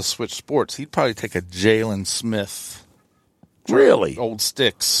 Let's switch sports. He'd probably take a Jalen Smith Really? old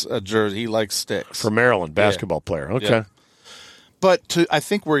Sticks jersey. He likes Sticks. For Maryland, basketball player. Okay. Yeah. But I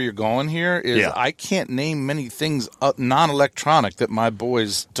think where you're going here is Yeah. I can't name many things non-electronic that my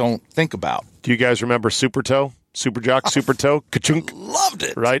boys don't think about. Do you guys remember Super Toe? Super Jock, Super Toe? Ka-chunk? Loved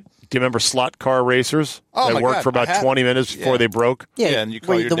it. Right? Do you remember slot car racers? Oh, that my worked God, for about I had- 20 minutes before yeah. they broke? Yeah, Yeah, and you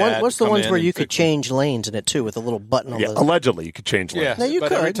call where your dad what's to the come ones in where and you could fix it. change lanes in it too, with a little button on Yeah, the. allegedly you could change lanes. Yeah, No, you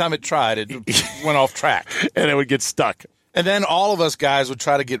but every could. time it tried, it went off track. And it would get stuck. And then all of us guys would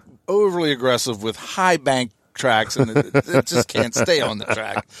try to get overly aggressive with high bank tracks, and it just can't stay on the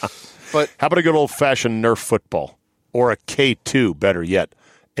track. But How about a good old-fashioned Nerf football? or a K2, better yet,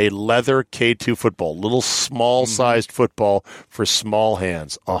 a leather K2 football, little small-sized football for small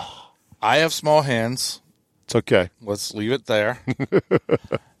hands. Oh, I have small hands. it's okay. Let's leave it there.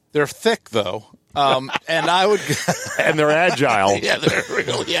 They're thick, though. And I would... And they're agile. Yeah, they're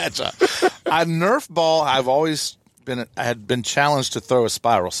really agile. A Nerf ball, I had been challenged to throw a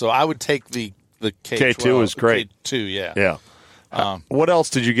spiral, so I would take the K12. K2 is great. K2, yeah. Yeah. What else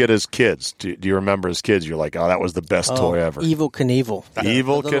did you get as kids? Do you remember as kids? You're like, oh, that was the best toy ever. Evil Knievel.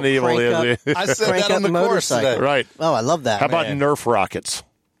 Evil The little Knievel. crank I said Crank that on up the course motorcycle. today. Right. Oh, I love that. How about Man. Nerf rockets?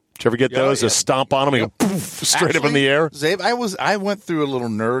 Did you ever get Yeah, those? yeah. Just stomp on them and go poof, straight up in the air? Zabe, I went through a little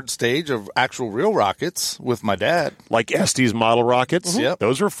nerd stage of actual real rockets with my dad. Like Estes model rockets? Yep.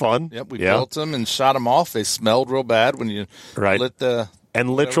 Those were fun. Yep, we built them and shot them off. They smelled real bad when you Right. lit the... And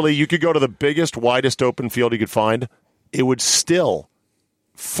literally, you could go to the biggest, widest open field you could find. It would still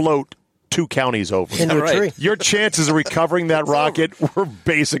float 2 counties over. In your Right. tree. Your chances of recovering that rocket were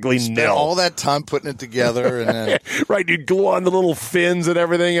basically Spent nil. all that time putting it together. And then, Right, you'd glue on the little fins and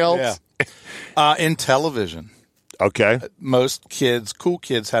everything else. yeah. In television, Okay. most kids, cool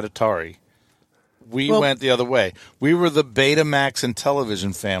kids, had Atari. We Well- went the other way. We were the Betamax and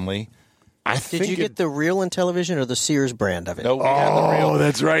television family. I Did think you get the real Intellivision or the Sears brand of it? No, we had the real. Oh,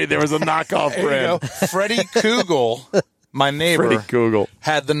 that's right. There was a knockoff There you go. brand. Freddie Kugel, my neighbor, Freddie Kugel.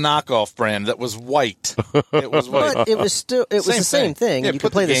 had the knockoff brand that was white. It was white. But it was still the Same same thing. thing. Yeah, You put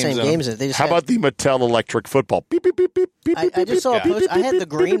could play the the same games in games. in it. They just How had- about the Mattel electric football? Beep, beep, beep, beep, beep, I beep, just beep, saw a beep, post. beep, I had the beep,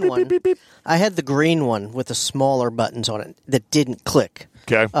 green beep, one. beep, beep, beep. I had the green one with the smaller buttons on it that didn't click.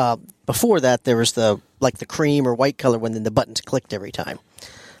 Okay. Before that, there was the cream or white color one, then the buttons clicked every time.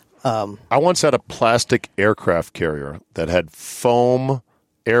 I once had a plastic aircraft carrier that had foam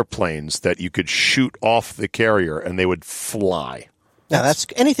airplanes that you could shoot off the carrier and they would fly. Now that's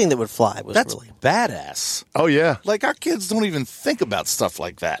anything that would fly was That's really badass. Oh, yeah. Like, our kids don't even think about stuff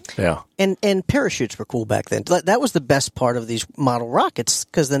like that. Yeah. and parachutes were cool back then. That was the best part of these model rockets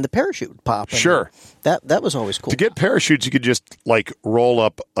because then the parachute would pop. and Sure. that was always cool. To get parachutes, you could just like roll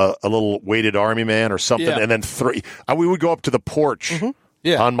up a little weighted army man or something, Yeah. and then we would go up to the porch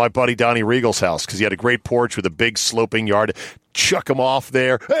Yeah. on my buddy Donnie Regal's house because he had a great porch with a big sloping yard. Chuck him off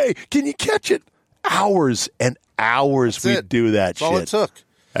there. Hey, can you catch it? Hours and hours That's we'd it. do that That's shit. all it took.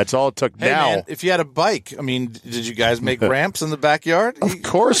 That's all it took. Hey, now, man, if you had a bike, I mean, did you guys make ramps in the backyard? Of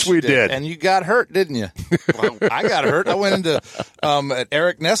course we you did. And you got hurt, didn't you? Well, I got hurt. I went into at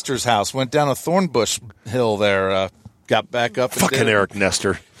Eric Nestor's house, went down a thornbush hill there, got back up. And fucking did it. Eric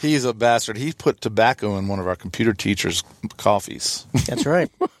Nestor. He's a bastard. He put tobacco in one of our computer teachers' coffees. That's right.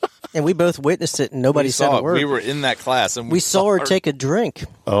 And we both witnessed it, and nobody We said saw a it. word. We were in that class, and We saw her take a drink.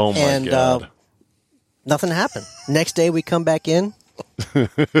 Oh, my and, God. Nothing happened. Next day we come back in.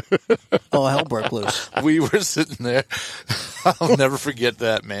 Oh, hell broke loose. We were sitting there. I'll never forget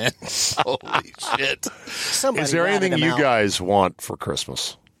that, man. Holy shit. Somebody Is there ratted anything him you out. guys want for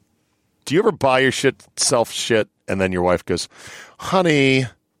Christmas? Do you ever buy yourself shit and then your wife goes, honey,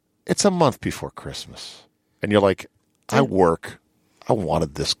 it's a month before Christmas. And you're like, I work. I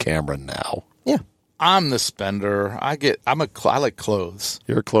wanted this camera now. Yeah. I'm the spender. I like clothes.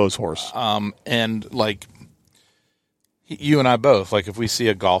 You're a clothes horse. And like you and I both, like if we see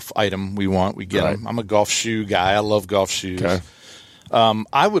a golf item we want, we get Right. them. I'm a golf shoe guy. I love golf shoes. Okay.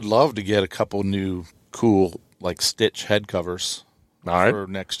 I would love to get a couple new cool like Stitch head covers All right. for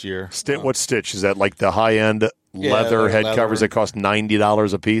next year. What Stitch? Is that like the high end leather they're head leather. covers that cost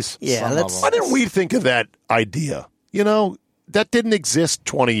 $90 a piece? Yeah, Some of that's them. Why didn't we think of that idea? You know, that didn't exist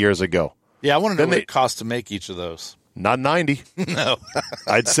 20 years ago. Yeah, I want to know Then what they- it costs to make each of those. Not 90. No.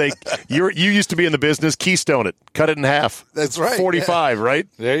 I'd say you used to be in the business. Keystone it. Cut it in half. That's right, 45, right?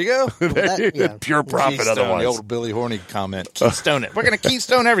 There you go. yeah. Pure profit Keystone, otherwise. the old Billy Horny comment. Keystone it. We're going to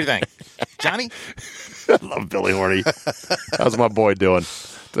keystone everything. Johnny? I love Billy Horny. How's my boy doing?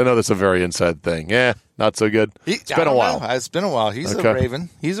 I know that's a very inside thing. Yeah, not so good. It's been a while. It's been a while. He's Okay. a Raven.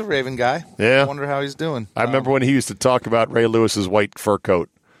 He's a Raven guy. Yeah. I wonder how he's doing. I remember when he used to talk about Ray Lewis's white fur coat.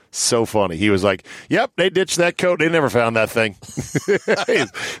 So funny. He was like, yep, they ditched that coat. They never found that thing.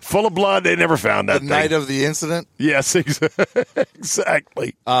 Full of blood. They never found that the thing. night of the incident. Yes,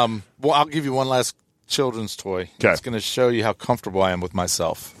 exactly. Well, I'll give you one last children's toy. Okay. It's going to show you how comfortable I am with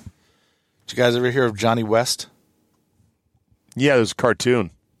myself. Did you guys ever hear of Johnny West? Yeah, there's a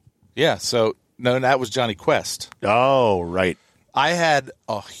cartoon. Yeah. So, no, that was Johnny Quest. Oh, right. I had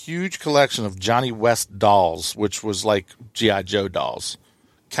a huge collection of Johnny West dolls, which was like G.I. Joe dolls.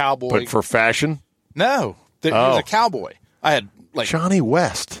 Cowboy. But for fashion? No. He was a cowboy. I had like Johnny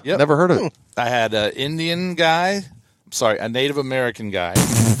West. Yep. Never heard of it. I had an Indian guy. I'm sorry, a Native American guy.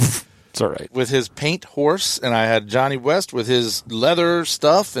 It's That's all right. with his paint horse, and I had Johnny West with his leather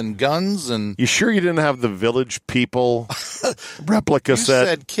stuff and guns. And You sure you didn't have the Village People replica you set?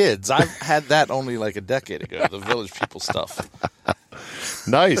 said kids. I've had that only like a decade ago, the Village People stuff.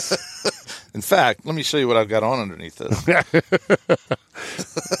 Nice. In fact, let me show you what I've got on underneath this.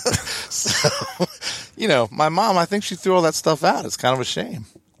 So, my mom, I think she threw all that stuff out. It's kind of a shame.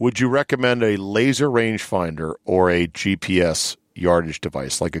 Would you recommend a laser rangefinder or a GPS yardage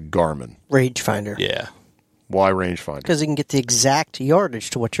device like a Garmin? Rangefinder. Yeah. Why rangefinder? Because you can get the exact yardage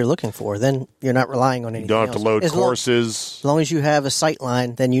to what you're looking for. Then you're not relying on anything You don't have to else. load As courses. long as you have a sight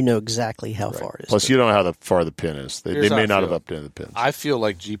line, then you know exactly how far it is. Plus, you don't know how far the pin is. They Here's how may I not have feel. updated the pins. I feel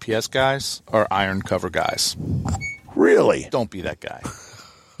like GPS guys are iron cover guys. Really? Don't be that guy.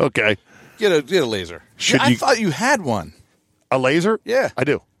 Okay. Get a laser. Should I you- thought you had one. A laser? Yeah. I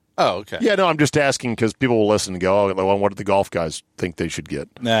do. Oh, okay. Yeah, no, I'm just asking because people will listen and go, oh, what do the golf guys think they should get?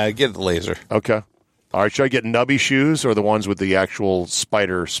 Nah, get the laser. Okay. All right, should I get nubby shoes or the ones with the actual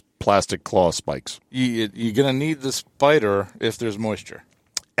spider plastic claw spikes? You're going to need the spider if there's moisture.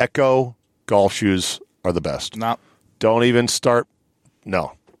 Echo golf shoes are the best. Not. Don't even start.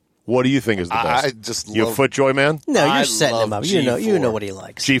 No. What do you think is the best? I just You a love. FootJoy man? No, I you're setting him love up. You know G4. what he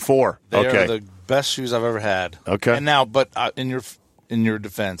likes. G4. They Okay. are the best shoes I've ever had. Okay. And now, but in your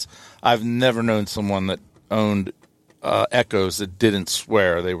defense, I've never known someone that owned Echoes that didn't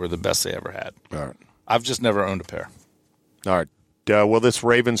swear they were the best they ever had. All right. I've just never owned a pair. All right. Will this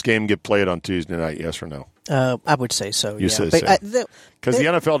Ravens game get played on Tuesday night, yes or no? I would say so. You yeah. say But so. Because the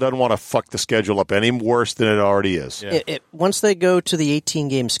NFL doesn't want to fuck the schedule up any worse than it already is. Yeah. Once they go to the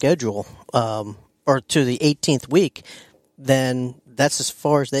 18-game schedule or to the 18th week, then that's as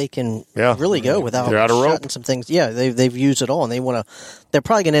far as they can really go without They're out of rope. shutting some things. Yeah, they've used it all, and they're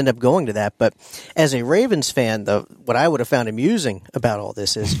probably going to end up going to that. But as a Ravens fan, what I would have found amusing about all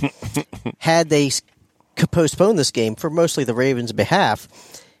this is had they postponed this game for mostly the Ravens' behalf,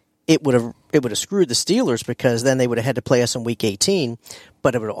 it would have screwed the Steelers because then they would have had to play us in Week 18,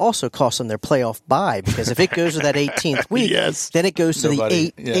 but it would also cost them their playoff bye because if it goes to that 18th week, Yes. then it goes to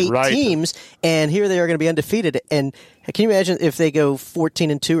Nobody- the eight right. teams, and here they are going to be undefeated. And can you imagine if they go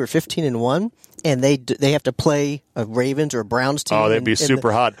 14-2 or 15-1, and they have to play a Ravens or a Browns team? Oh, they'd be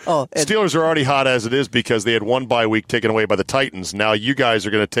super hot. Oh, and- Steelers are already hot as it is because they had one bye week taken away by the Titans. Now you guys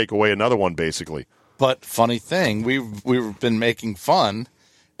are going to take away another one, basically. But funny thing, we've been making fun,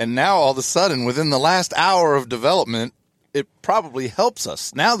 and now all of a sudden, within the last hour of development, it probably helps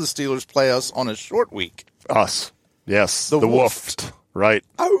us. Now the Steelers play us on a short week. Us. Yes. The The Wolfed. Wolfed. Right.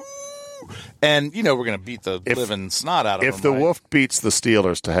 And, we're going to beat the living snot out of them. If the right? Wolf beats the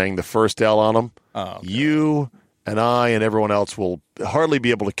Steelers to hang the first L on them, you and I and everyone else will hardly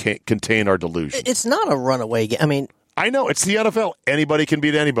be able to contain our delusion. It's not a runaway game. I mean, I know. It's the NFL. Anybody can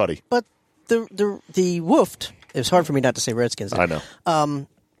beat anybody. but the Woofed. It's hard for me not to say Redskins. I know.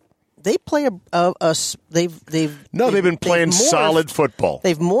 They play they've been playing morphed- solid football.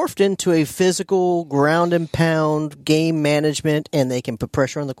 They've morphed into a physical ground and pound game management, and they can put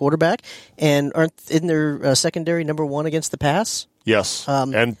pressure on the quarterback. And isn't their secondary number one against the pass? Yes.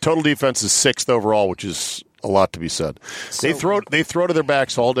 And total defense is 6th overall, which is a lot to be said. They throw to their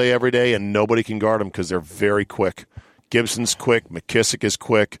backs all day, every day, and nobody can guard them because they're very quick. Gibson's quick. McKissick is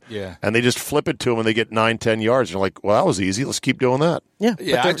quick. Yeah. And they just flip it to them and they get 9-10 yards. And you're like, well, that was easy. Let's keep doing that. Yeah,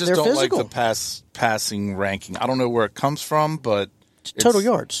 Yeah, but I just they're don't physical. like the passing ranking. I don't know where it comes from, but Total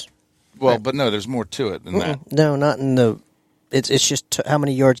yards. Well, but no, there's more to it than that. No, not in the. It's just how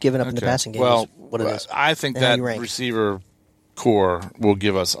many yards given up in the passing game. Well, is what it is. I think And how that you rank. receiver core will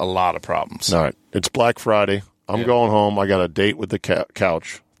give us a lot of problems. All right. It's Black Friday. I'm going home. I got a date with the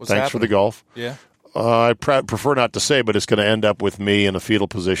couch. What's Thanks for the happening? golf. Yeah. I prefer not to say, but it's going to end up with me in a fetal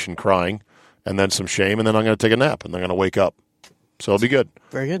position crying and then some shame, and then I'm going to take a nap, and they're going to wake up. So it'll be good.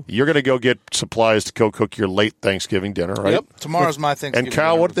 Very good. You're going to go get supplies to go cook your late Thanksgiving dinner, right? Yep. Tomorrow's my Thanksgiving. And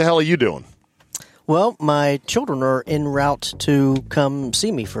Kyle, dinner. what the hell are you doing? Well, my children are en route to come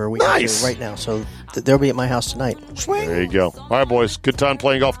see me for a week or Nice. two right now, so they'll be at my house tonight. There you go. All right, boys. Good time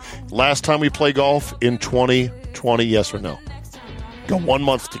playing golf. Last time we played golf in 2020, yes or no? Got 1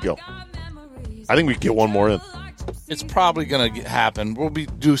 month to go. I think we can get one more in. It's probably going to happen. We'll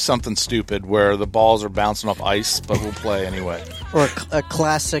do something stupid where the balls are bouncing off ice, but we'll play anyway. Or a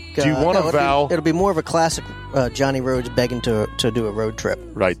classic. Do you wanna vow- It'll be more of a classic Johnny Rhodes begging to do a road trip.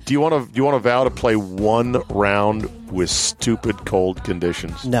 Right. Do you want to vow to play one round with stupid cold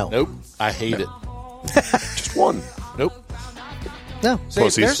conditions? No. Nope. I hate it. Just one. Nope. No. Say,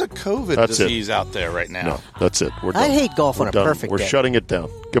 Pussies. there's a COVID That's it. disease out there right now. No, that's it. We're done. I hate golf We're on a done. perfect We're day. shutting it down.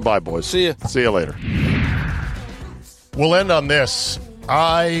 Goodbye, boys. See ya. See you later. We'll end on this.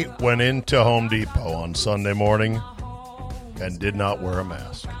 I went into Home Depot on Sunday morning and did not wear a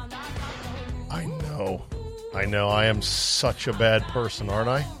mask. I know. I am such a bad person, aren't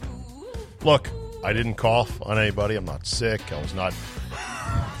I? Look, I didn't cough on anybody. I'm not sick. I was not...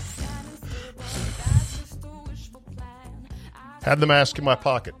 Had the mask in my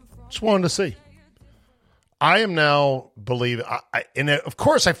pocket. Just wanted to see. I am now believing... and of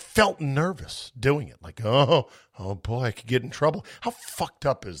course, I felt nervous doing it. Like, oh boy, I could get in trouble. How fucked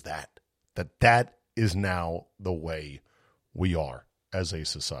up is that? That is now the way we are as a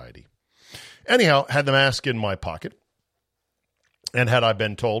society. Anyhow, had the mask in my pocket. And had I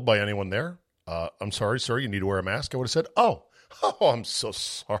been told by anyone there, I'm sorry, sir, you need to wear a mask, I would have said, oh, I'm so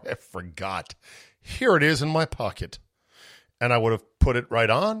sorry, I forgot. Here it is in my pocket. And I would have put it right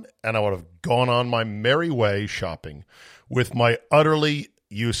on, and I would have gone on my merry way shopping with my utterly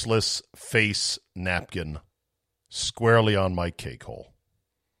useless face napkin squarely on my cake hole.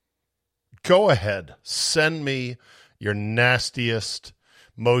 Go ahead. Send me your nastiest,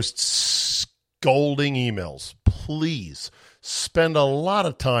 most scolding emails. Please spend a lot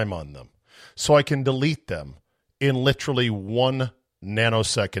of time on them so I can delete them in literally 1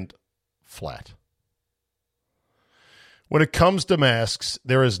 nanosecond flat. When it comes to masks,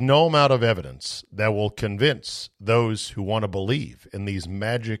 there is no amount of evidence that will convince those who want to believe in these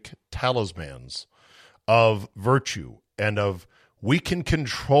magic talismans of virtue and of we can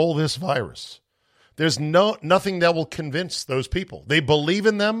control this virus. There's nothing that will convince those people. They believe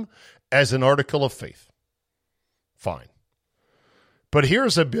in them as an article of faith. Fine. But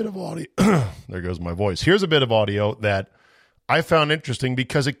here's a bit of audio. There goes my voice. Here's a bit of audio that I found interesting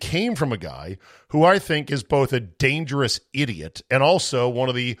because it came from a guy who I think is both a dangerous idiot and also one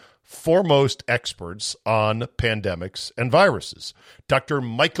of the foremost experts on pandemics and viruses. Dr.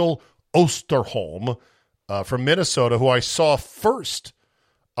 Michael Osterholm from Minnesota, who I saw first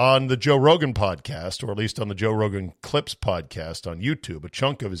on the Joe Rogan podcast, or at least on the Joe Rogan Clips podcast on YouTube, a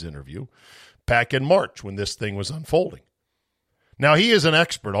chunk of his interview, back in March when this thing was unfolding. Now, he is an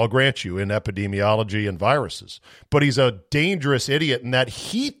expert, I'll grant you, in epidemiology and viruses, but he's a dangerous idiot in that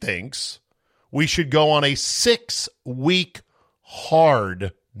he thinks we should go on a 6-week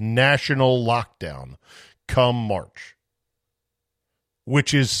hard national lockdown come March,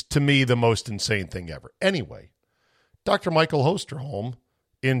 which is, to me, the most insane thing ever. Anyway, Dr. Michael Osterholm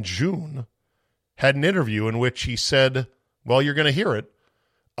in June had an interview in which he said, well, you're going to hear it,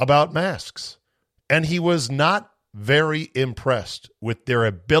 about masks. And he was not very impressed with their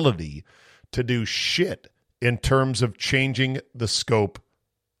ability to do shit in terms of changing the scope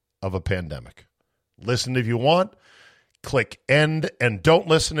of a pandemic. Listen if you want, click end, and don't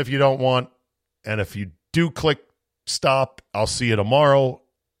listen if you don't want. And if you do click stop, I'll see you tomorrow.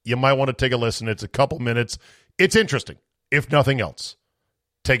 You might want to take a listen. It's a couple minutes. It's interesting, if nothing else.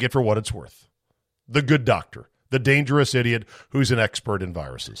 Take it for what it's worth. The good doctor, the dangerous idiot who's an expert in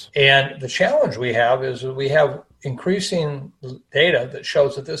viruses. And the challenge we have is that we have increasing data that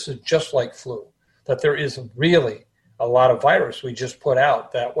shows that this is just like flu, that there is really a lot of virus we just put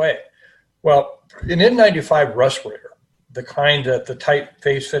out that way. Well, an N95 respirator, the kind that the tight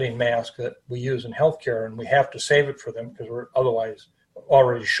face-fitting mask that we use in healthcare, and we have to save it for them because we're otherwise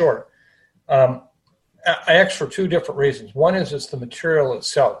already short. I asked for 2 different reasons. One is it's the material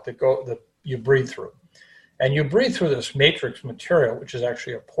itself that you breathe through. And you breathe through this matrix material, which is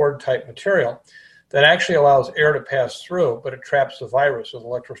actually a pore-type material, that actually allows air to pass through, but it traps the virus with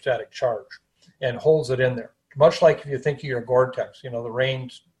electrostatic charge and holds it in there. Much like if you think of your Gore-Tex, the rain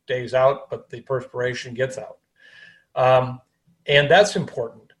stays out, but the perspiration gets out. And that's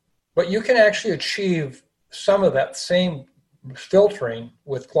important. But you can actually achieve some of that same filtering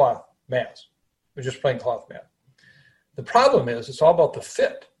with cloth masks, with just plain cloth mask. The problem is it's all about the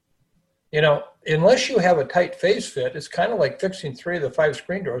fit. Unless you have a tight face fit, it's kind of like fixing 3 of the 5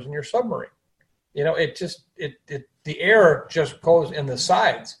 screen doors in your submarine. The air just goes in the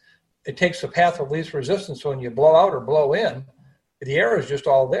sides. It takes the path of least resistance. So when you blow out or blow in, the air is just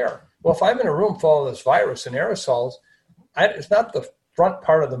all there. Well, if I'm in a room full of this virus and aerosols, it's not the front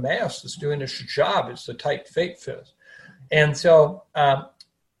part of the mask that's doing its job. It's the tight fit. And so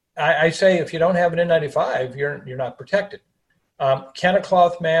I say if you don't have an N95, you're not protected. Can a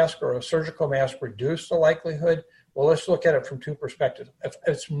cloth mask or a surgical mask reduce the likelihood? Well, let's look at it from 2 perspectives. If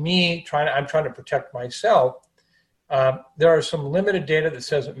it's me I'm trying to protect myself, there are some limited data that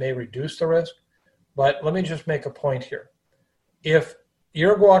says it may reduce the risk. But let me just make a point here. If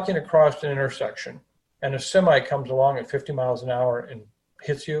you're walking across an intersection and a semi comes along at 50 miles an hour and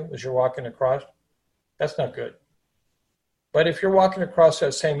hits you as you're walking across, that's not good. But if you're walking across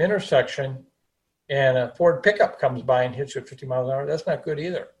that same intersection and a Ford pickup comes by and hits you at 50 miles an hour, that's not good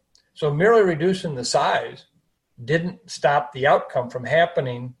either. So merely reducing the size didn't stop the outcome from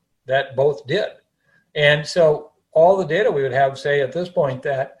happening that both did. And so all the data we would have say at this point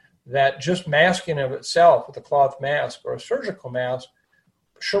that just masking of itself with a cloth mask or a surgical mask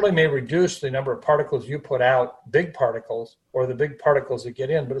surely may reduce the number of particles you put out, big particles, or the big particles that get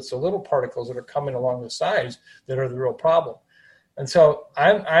in, but it's the little particles that are coming along the sides that are the real problem. And so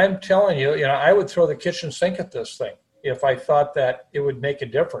I'm telling you, I would throw the kitchen sink at this thing if I thought that it would make a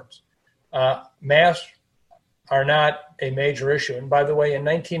difference. Masks are not a major issue. And by the way, in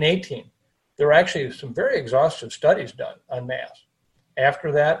 1918, there were actually some very exhaustive studies done on masks.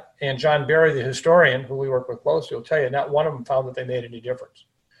 After that, and John Barry, the historian, who we work with closely, will tell you not one of them found that they made any difference.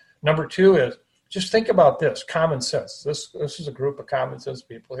 Number two is just think about this, common sense. This is a group of common sense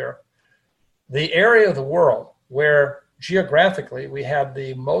people here. The area of the world where geographically we have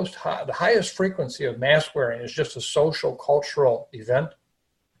the highest frequency of mask wearing is just a social, cultural event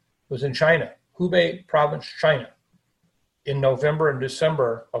was in China, Hubei province, China, in November and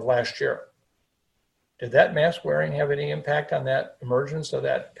December of last year. Did that mask wearing have any impact on that emergence of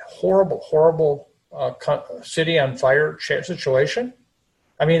that horrible city on fire situation?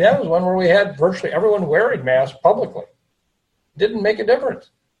 I mean, that was one where we had virtually everyone wearing masks publicly. Didn't make a difference.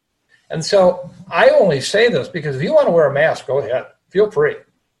 And so I only say this because if you want to wear a mask, go ahead. Feel free.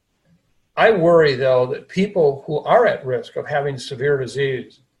 I worry, though, that people who are at risk of having severe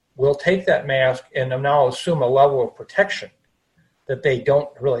disease will take that mask and now assume a level of protection that they don't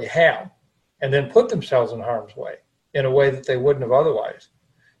really have, and then put themselves in harm's way in a way that they wouldn't have otherwise.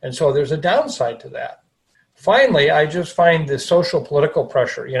 And so there's a downside to that. Finally, I just find the social political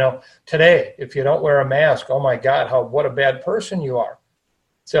pressure. Today, if you don't wear a mask, oh my God, what a bad person you are.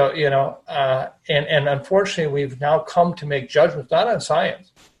 So, and unfortunately, we've now come to make judgments, not on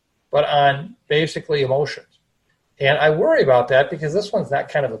science, but on basically emotions. And I worry about that because this one's not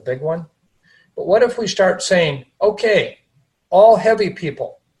kind of a big one. But what if we start saying, okay, all heavy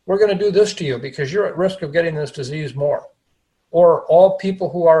people, we're going to do this to you because you're at risk of getting this disease more. Or all people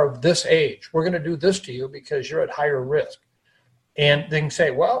who are of this age, we're going to do this to you because you're at higher risk. And they can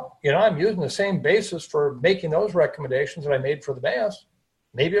say, well, I'm using the same basis for making those recommendations that I made for the mask.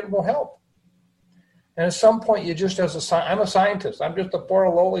 Maybe it will help. And at some point, you just I'm a scientist. I'm just a poor,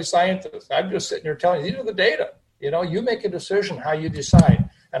 lowly scientist. I'm just sitting here telling you, these are the data. You make a decision how you decide.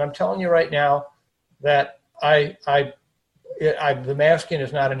 And I'm telling you right now that the masking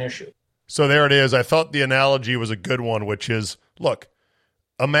is not an issue. So there it is. I thought the analogy was a good one, which is, look,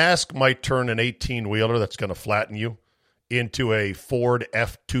 a mask might turn an 18-wheeler that's going to flatten you into a Ford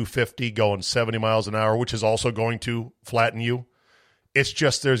F-250 going 70 miles an hour, which is also going to flatten you. It's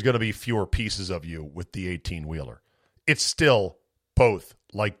just there's going to be fewer pieces of you with the 18-wheeler. It's still both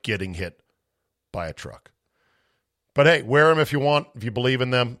like getting hit by a truck. But hey, wear them if you want, if you believe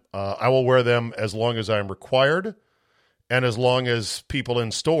in them. I will wear them as long as I'm required. And as long as people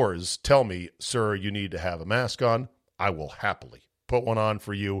in stores tell me, sir, you need to have a mask on, I will happily put one on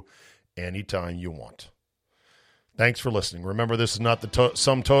for you anytime you want. Thanks for listening. Remember, this is not the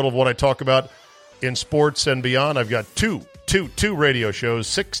sum total of what I talk about in sports and beyond. I've got two radio shows,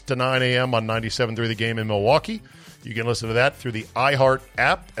 6 to 9 a.m. on 97.3 The Game in Milwaukee. You can listen to that through the iHeart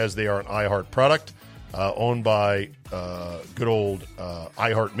app, as they are an iHeart product. Owned by good old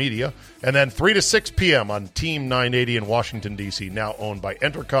iHeart Media. And then 3 to 6 p.m. on Team 980 in Washington, D.C., now owned by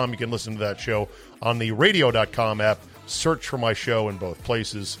Entercom. You can listen to that show on the radio.com app. Search for my show in both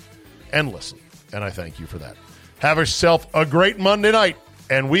places and listen. And I thank you for that. Have yourself a great Monday night,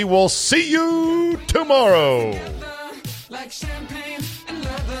 and we will see you tomorrow. Like champagne and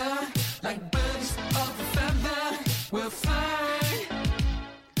leather, like birds of a feather, we'll fly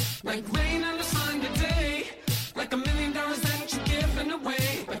like rain on a Sunday day, like $1 million that you're giving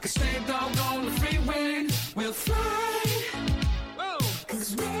away, like a stray dog on the freeway, we'll fly. Whoa.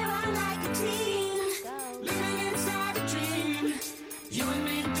 'Cause we're on like a team, living inside a dream, you and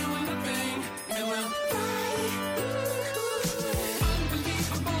me doing the thing, and we'll fly.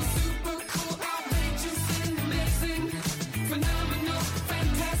 Unbelievable, super cool, outrageous and amazing, phenomenal,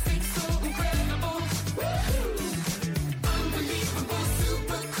 fantastic, so incredible. Unbelievable,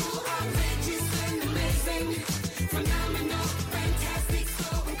 super cool, outrageous and amazing, phenomenal, fantastic, so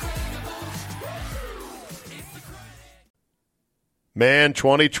incredible. Man,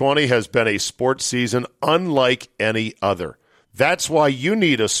 2020 has been a sports season unlike any other. That's why you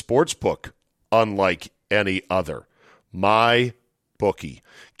need a sports book unlike any other. My bookie.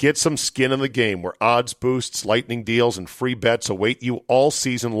 Get some skin in the game where odds boosts, lightning deals, and free bets await you all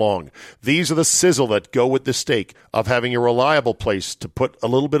season long. These are the sizzle that go with the steak of having a reliable place to put a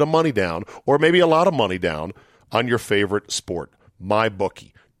little bit of money down, or maybe a lot of money down, on your favorite sport.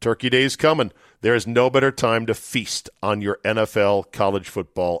 MyBookie. Turkey Day's coming. There is no better time to feast on your NFL college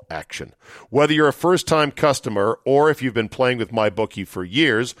football action. Whether you're a first-time customer or if you've been playing with MyBookie for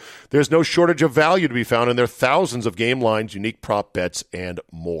years, there's no shortage of value to be found in their thousands of game lines, unique prop bets, and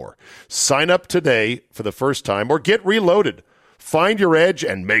more. Sign up today for the first time or get reloaded. Find your edge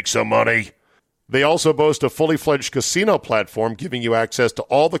and make some money. They also boast a fully fledged casino platform giving you access to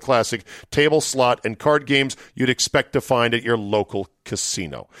all the classic table, slot, and card games you'd expect to find at your local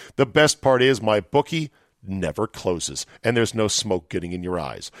casino. The best part is MyBookie never closes, and there's no smoke getting in your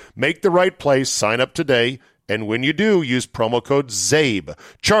eyes. Make the right play, sign up today, and when you do, use promo code ZABE,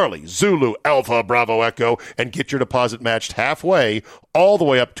 Charlie, Zulu, Alpha, Bravo, Echo, and get your deposit matched halfway, all the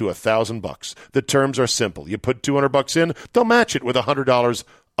way up to $1,000. The terms are simple. You put $200 in, they'll match it with $100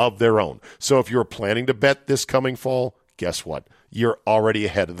 of their own. So if you're planning to bet this coming fall, guess what? You're already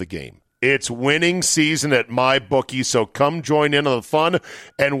ahead of the game. It's winning season at MyBookie, so come join in on the fun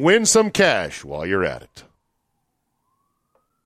and win some cash while you're at it.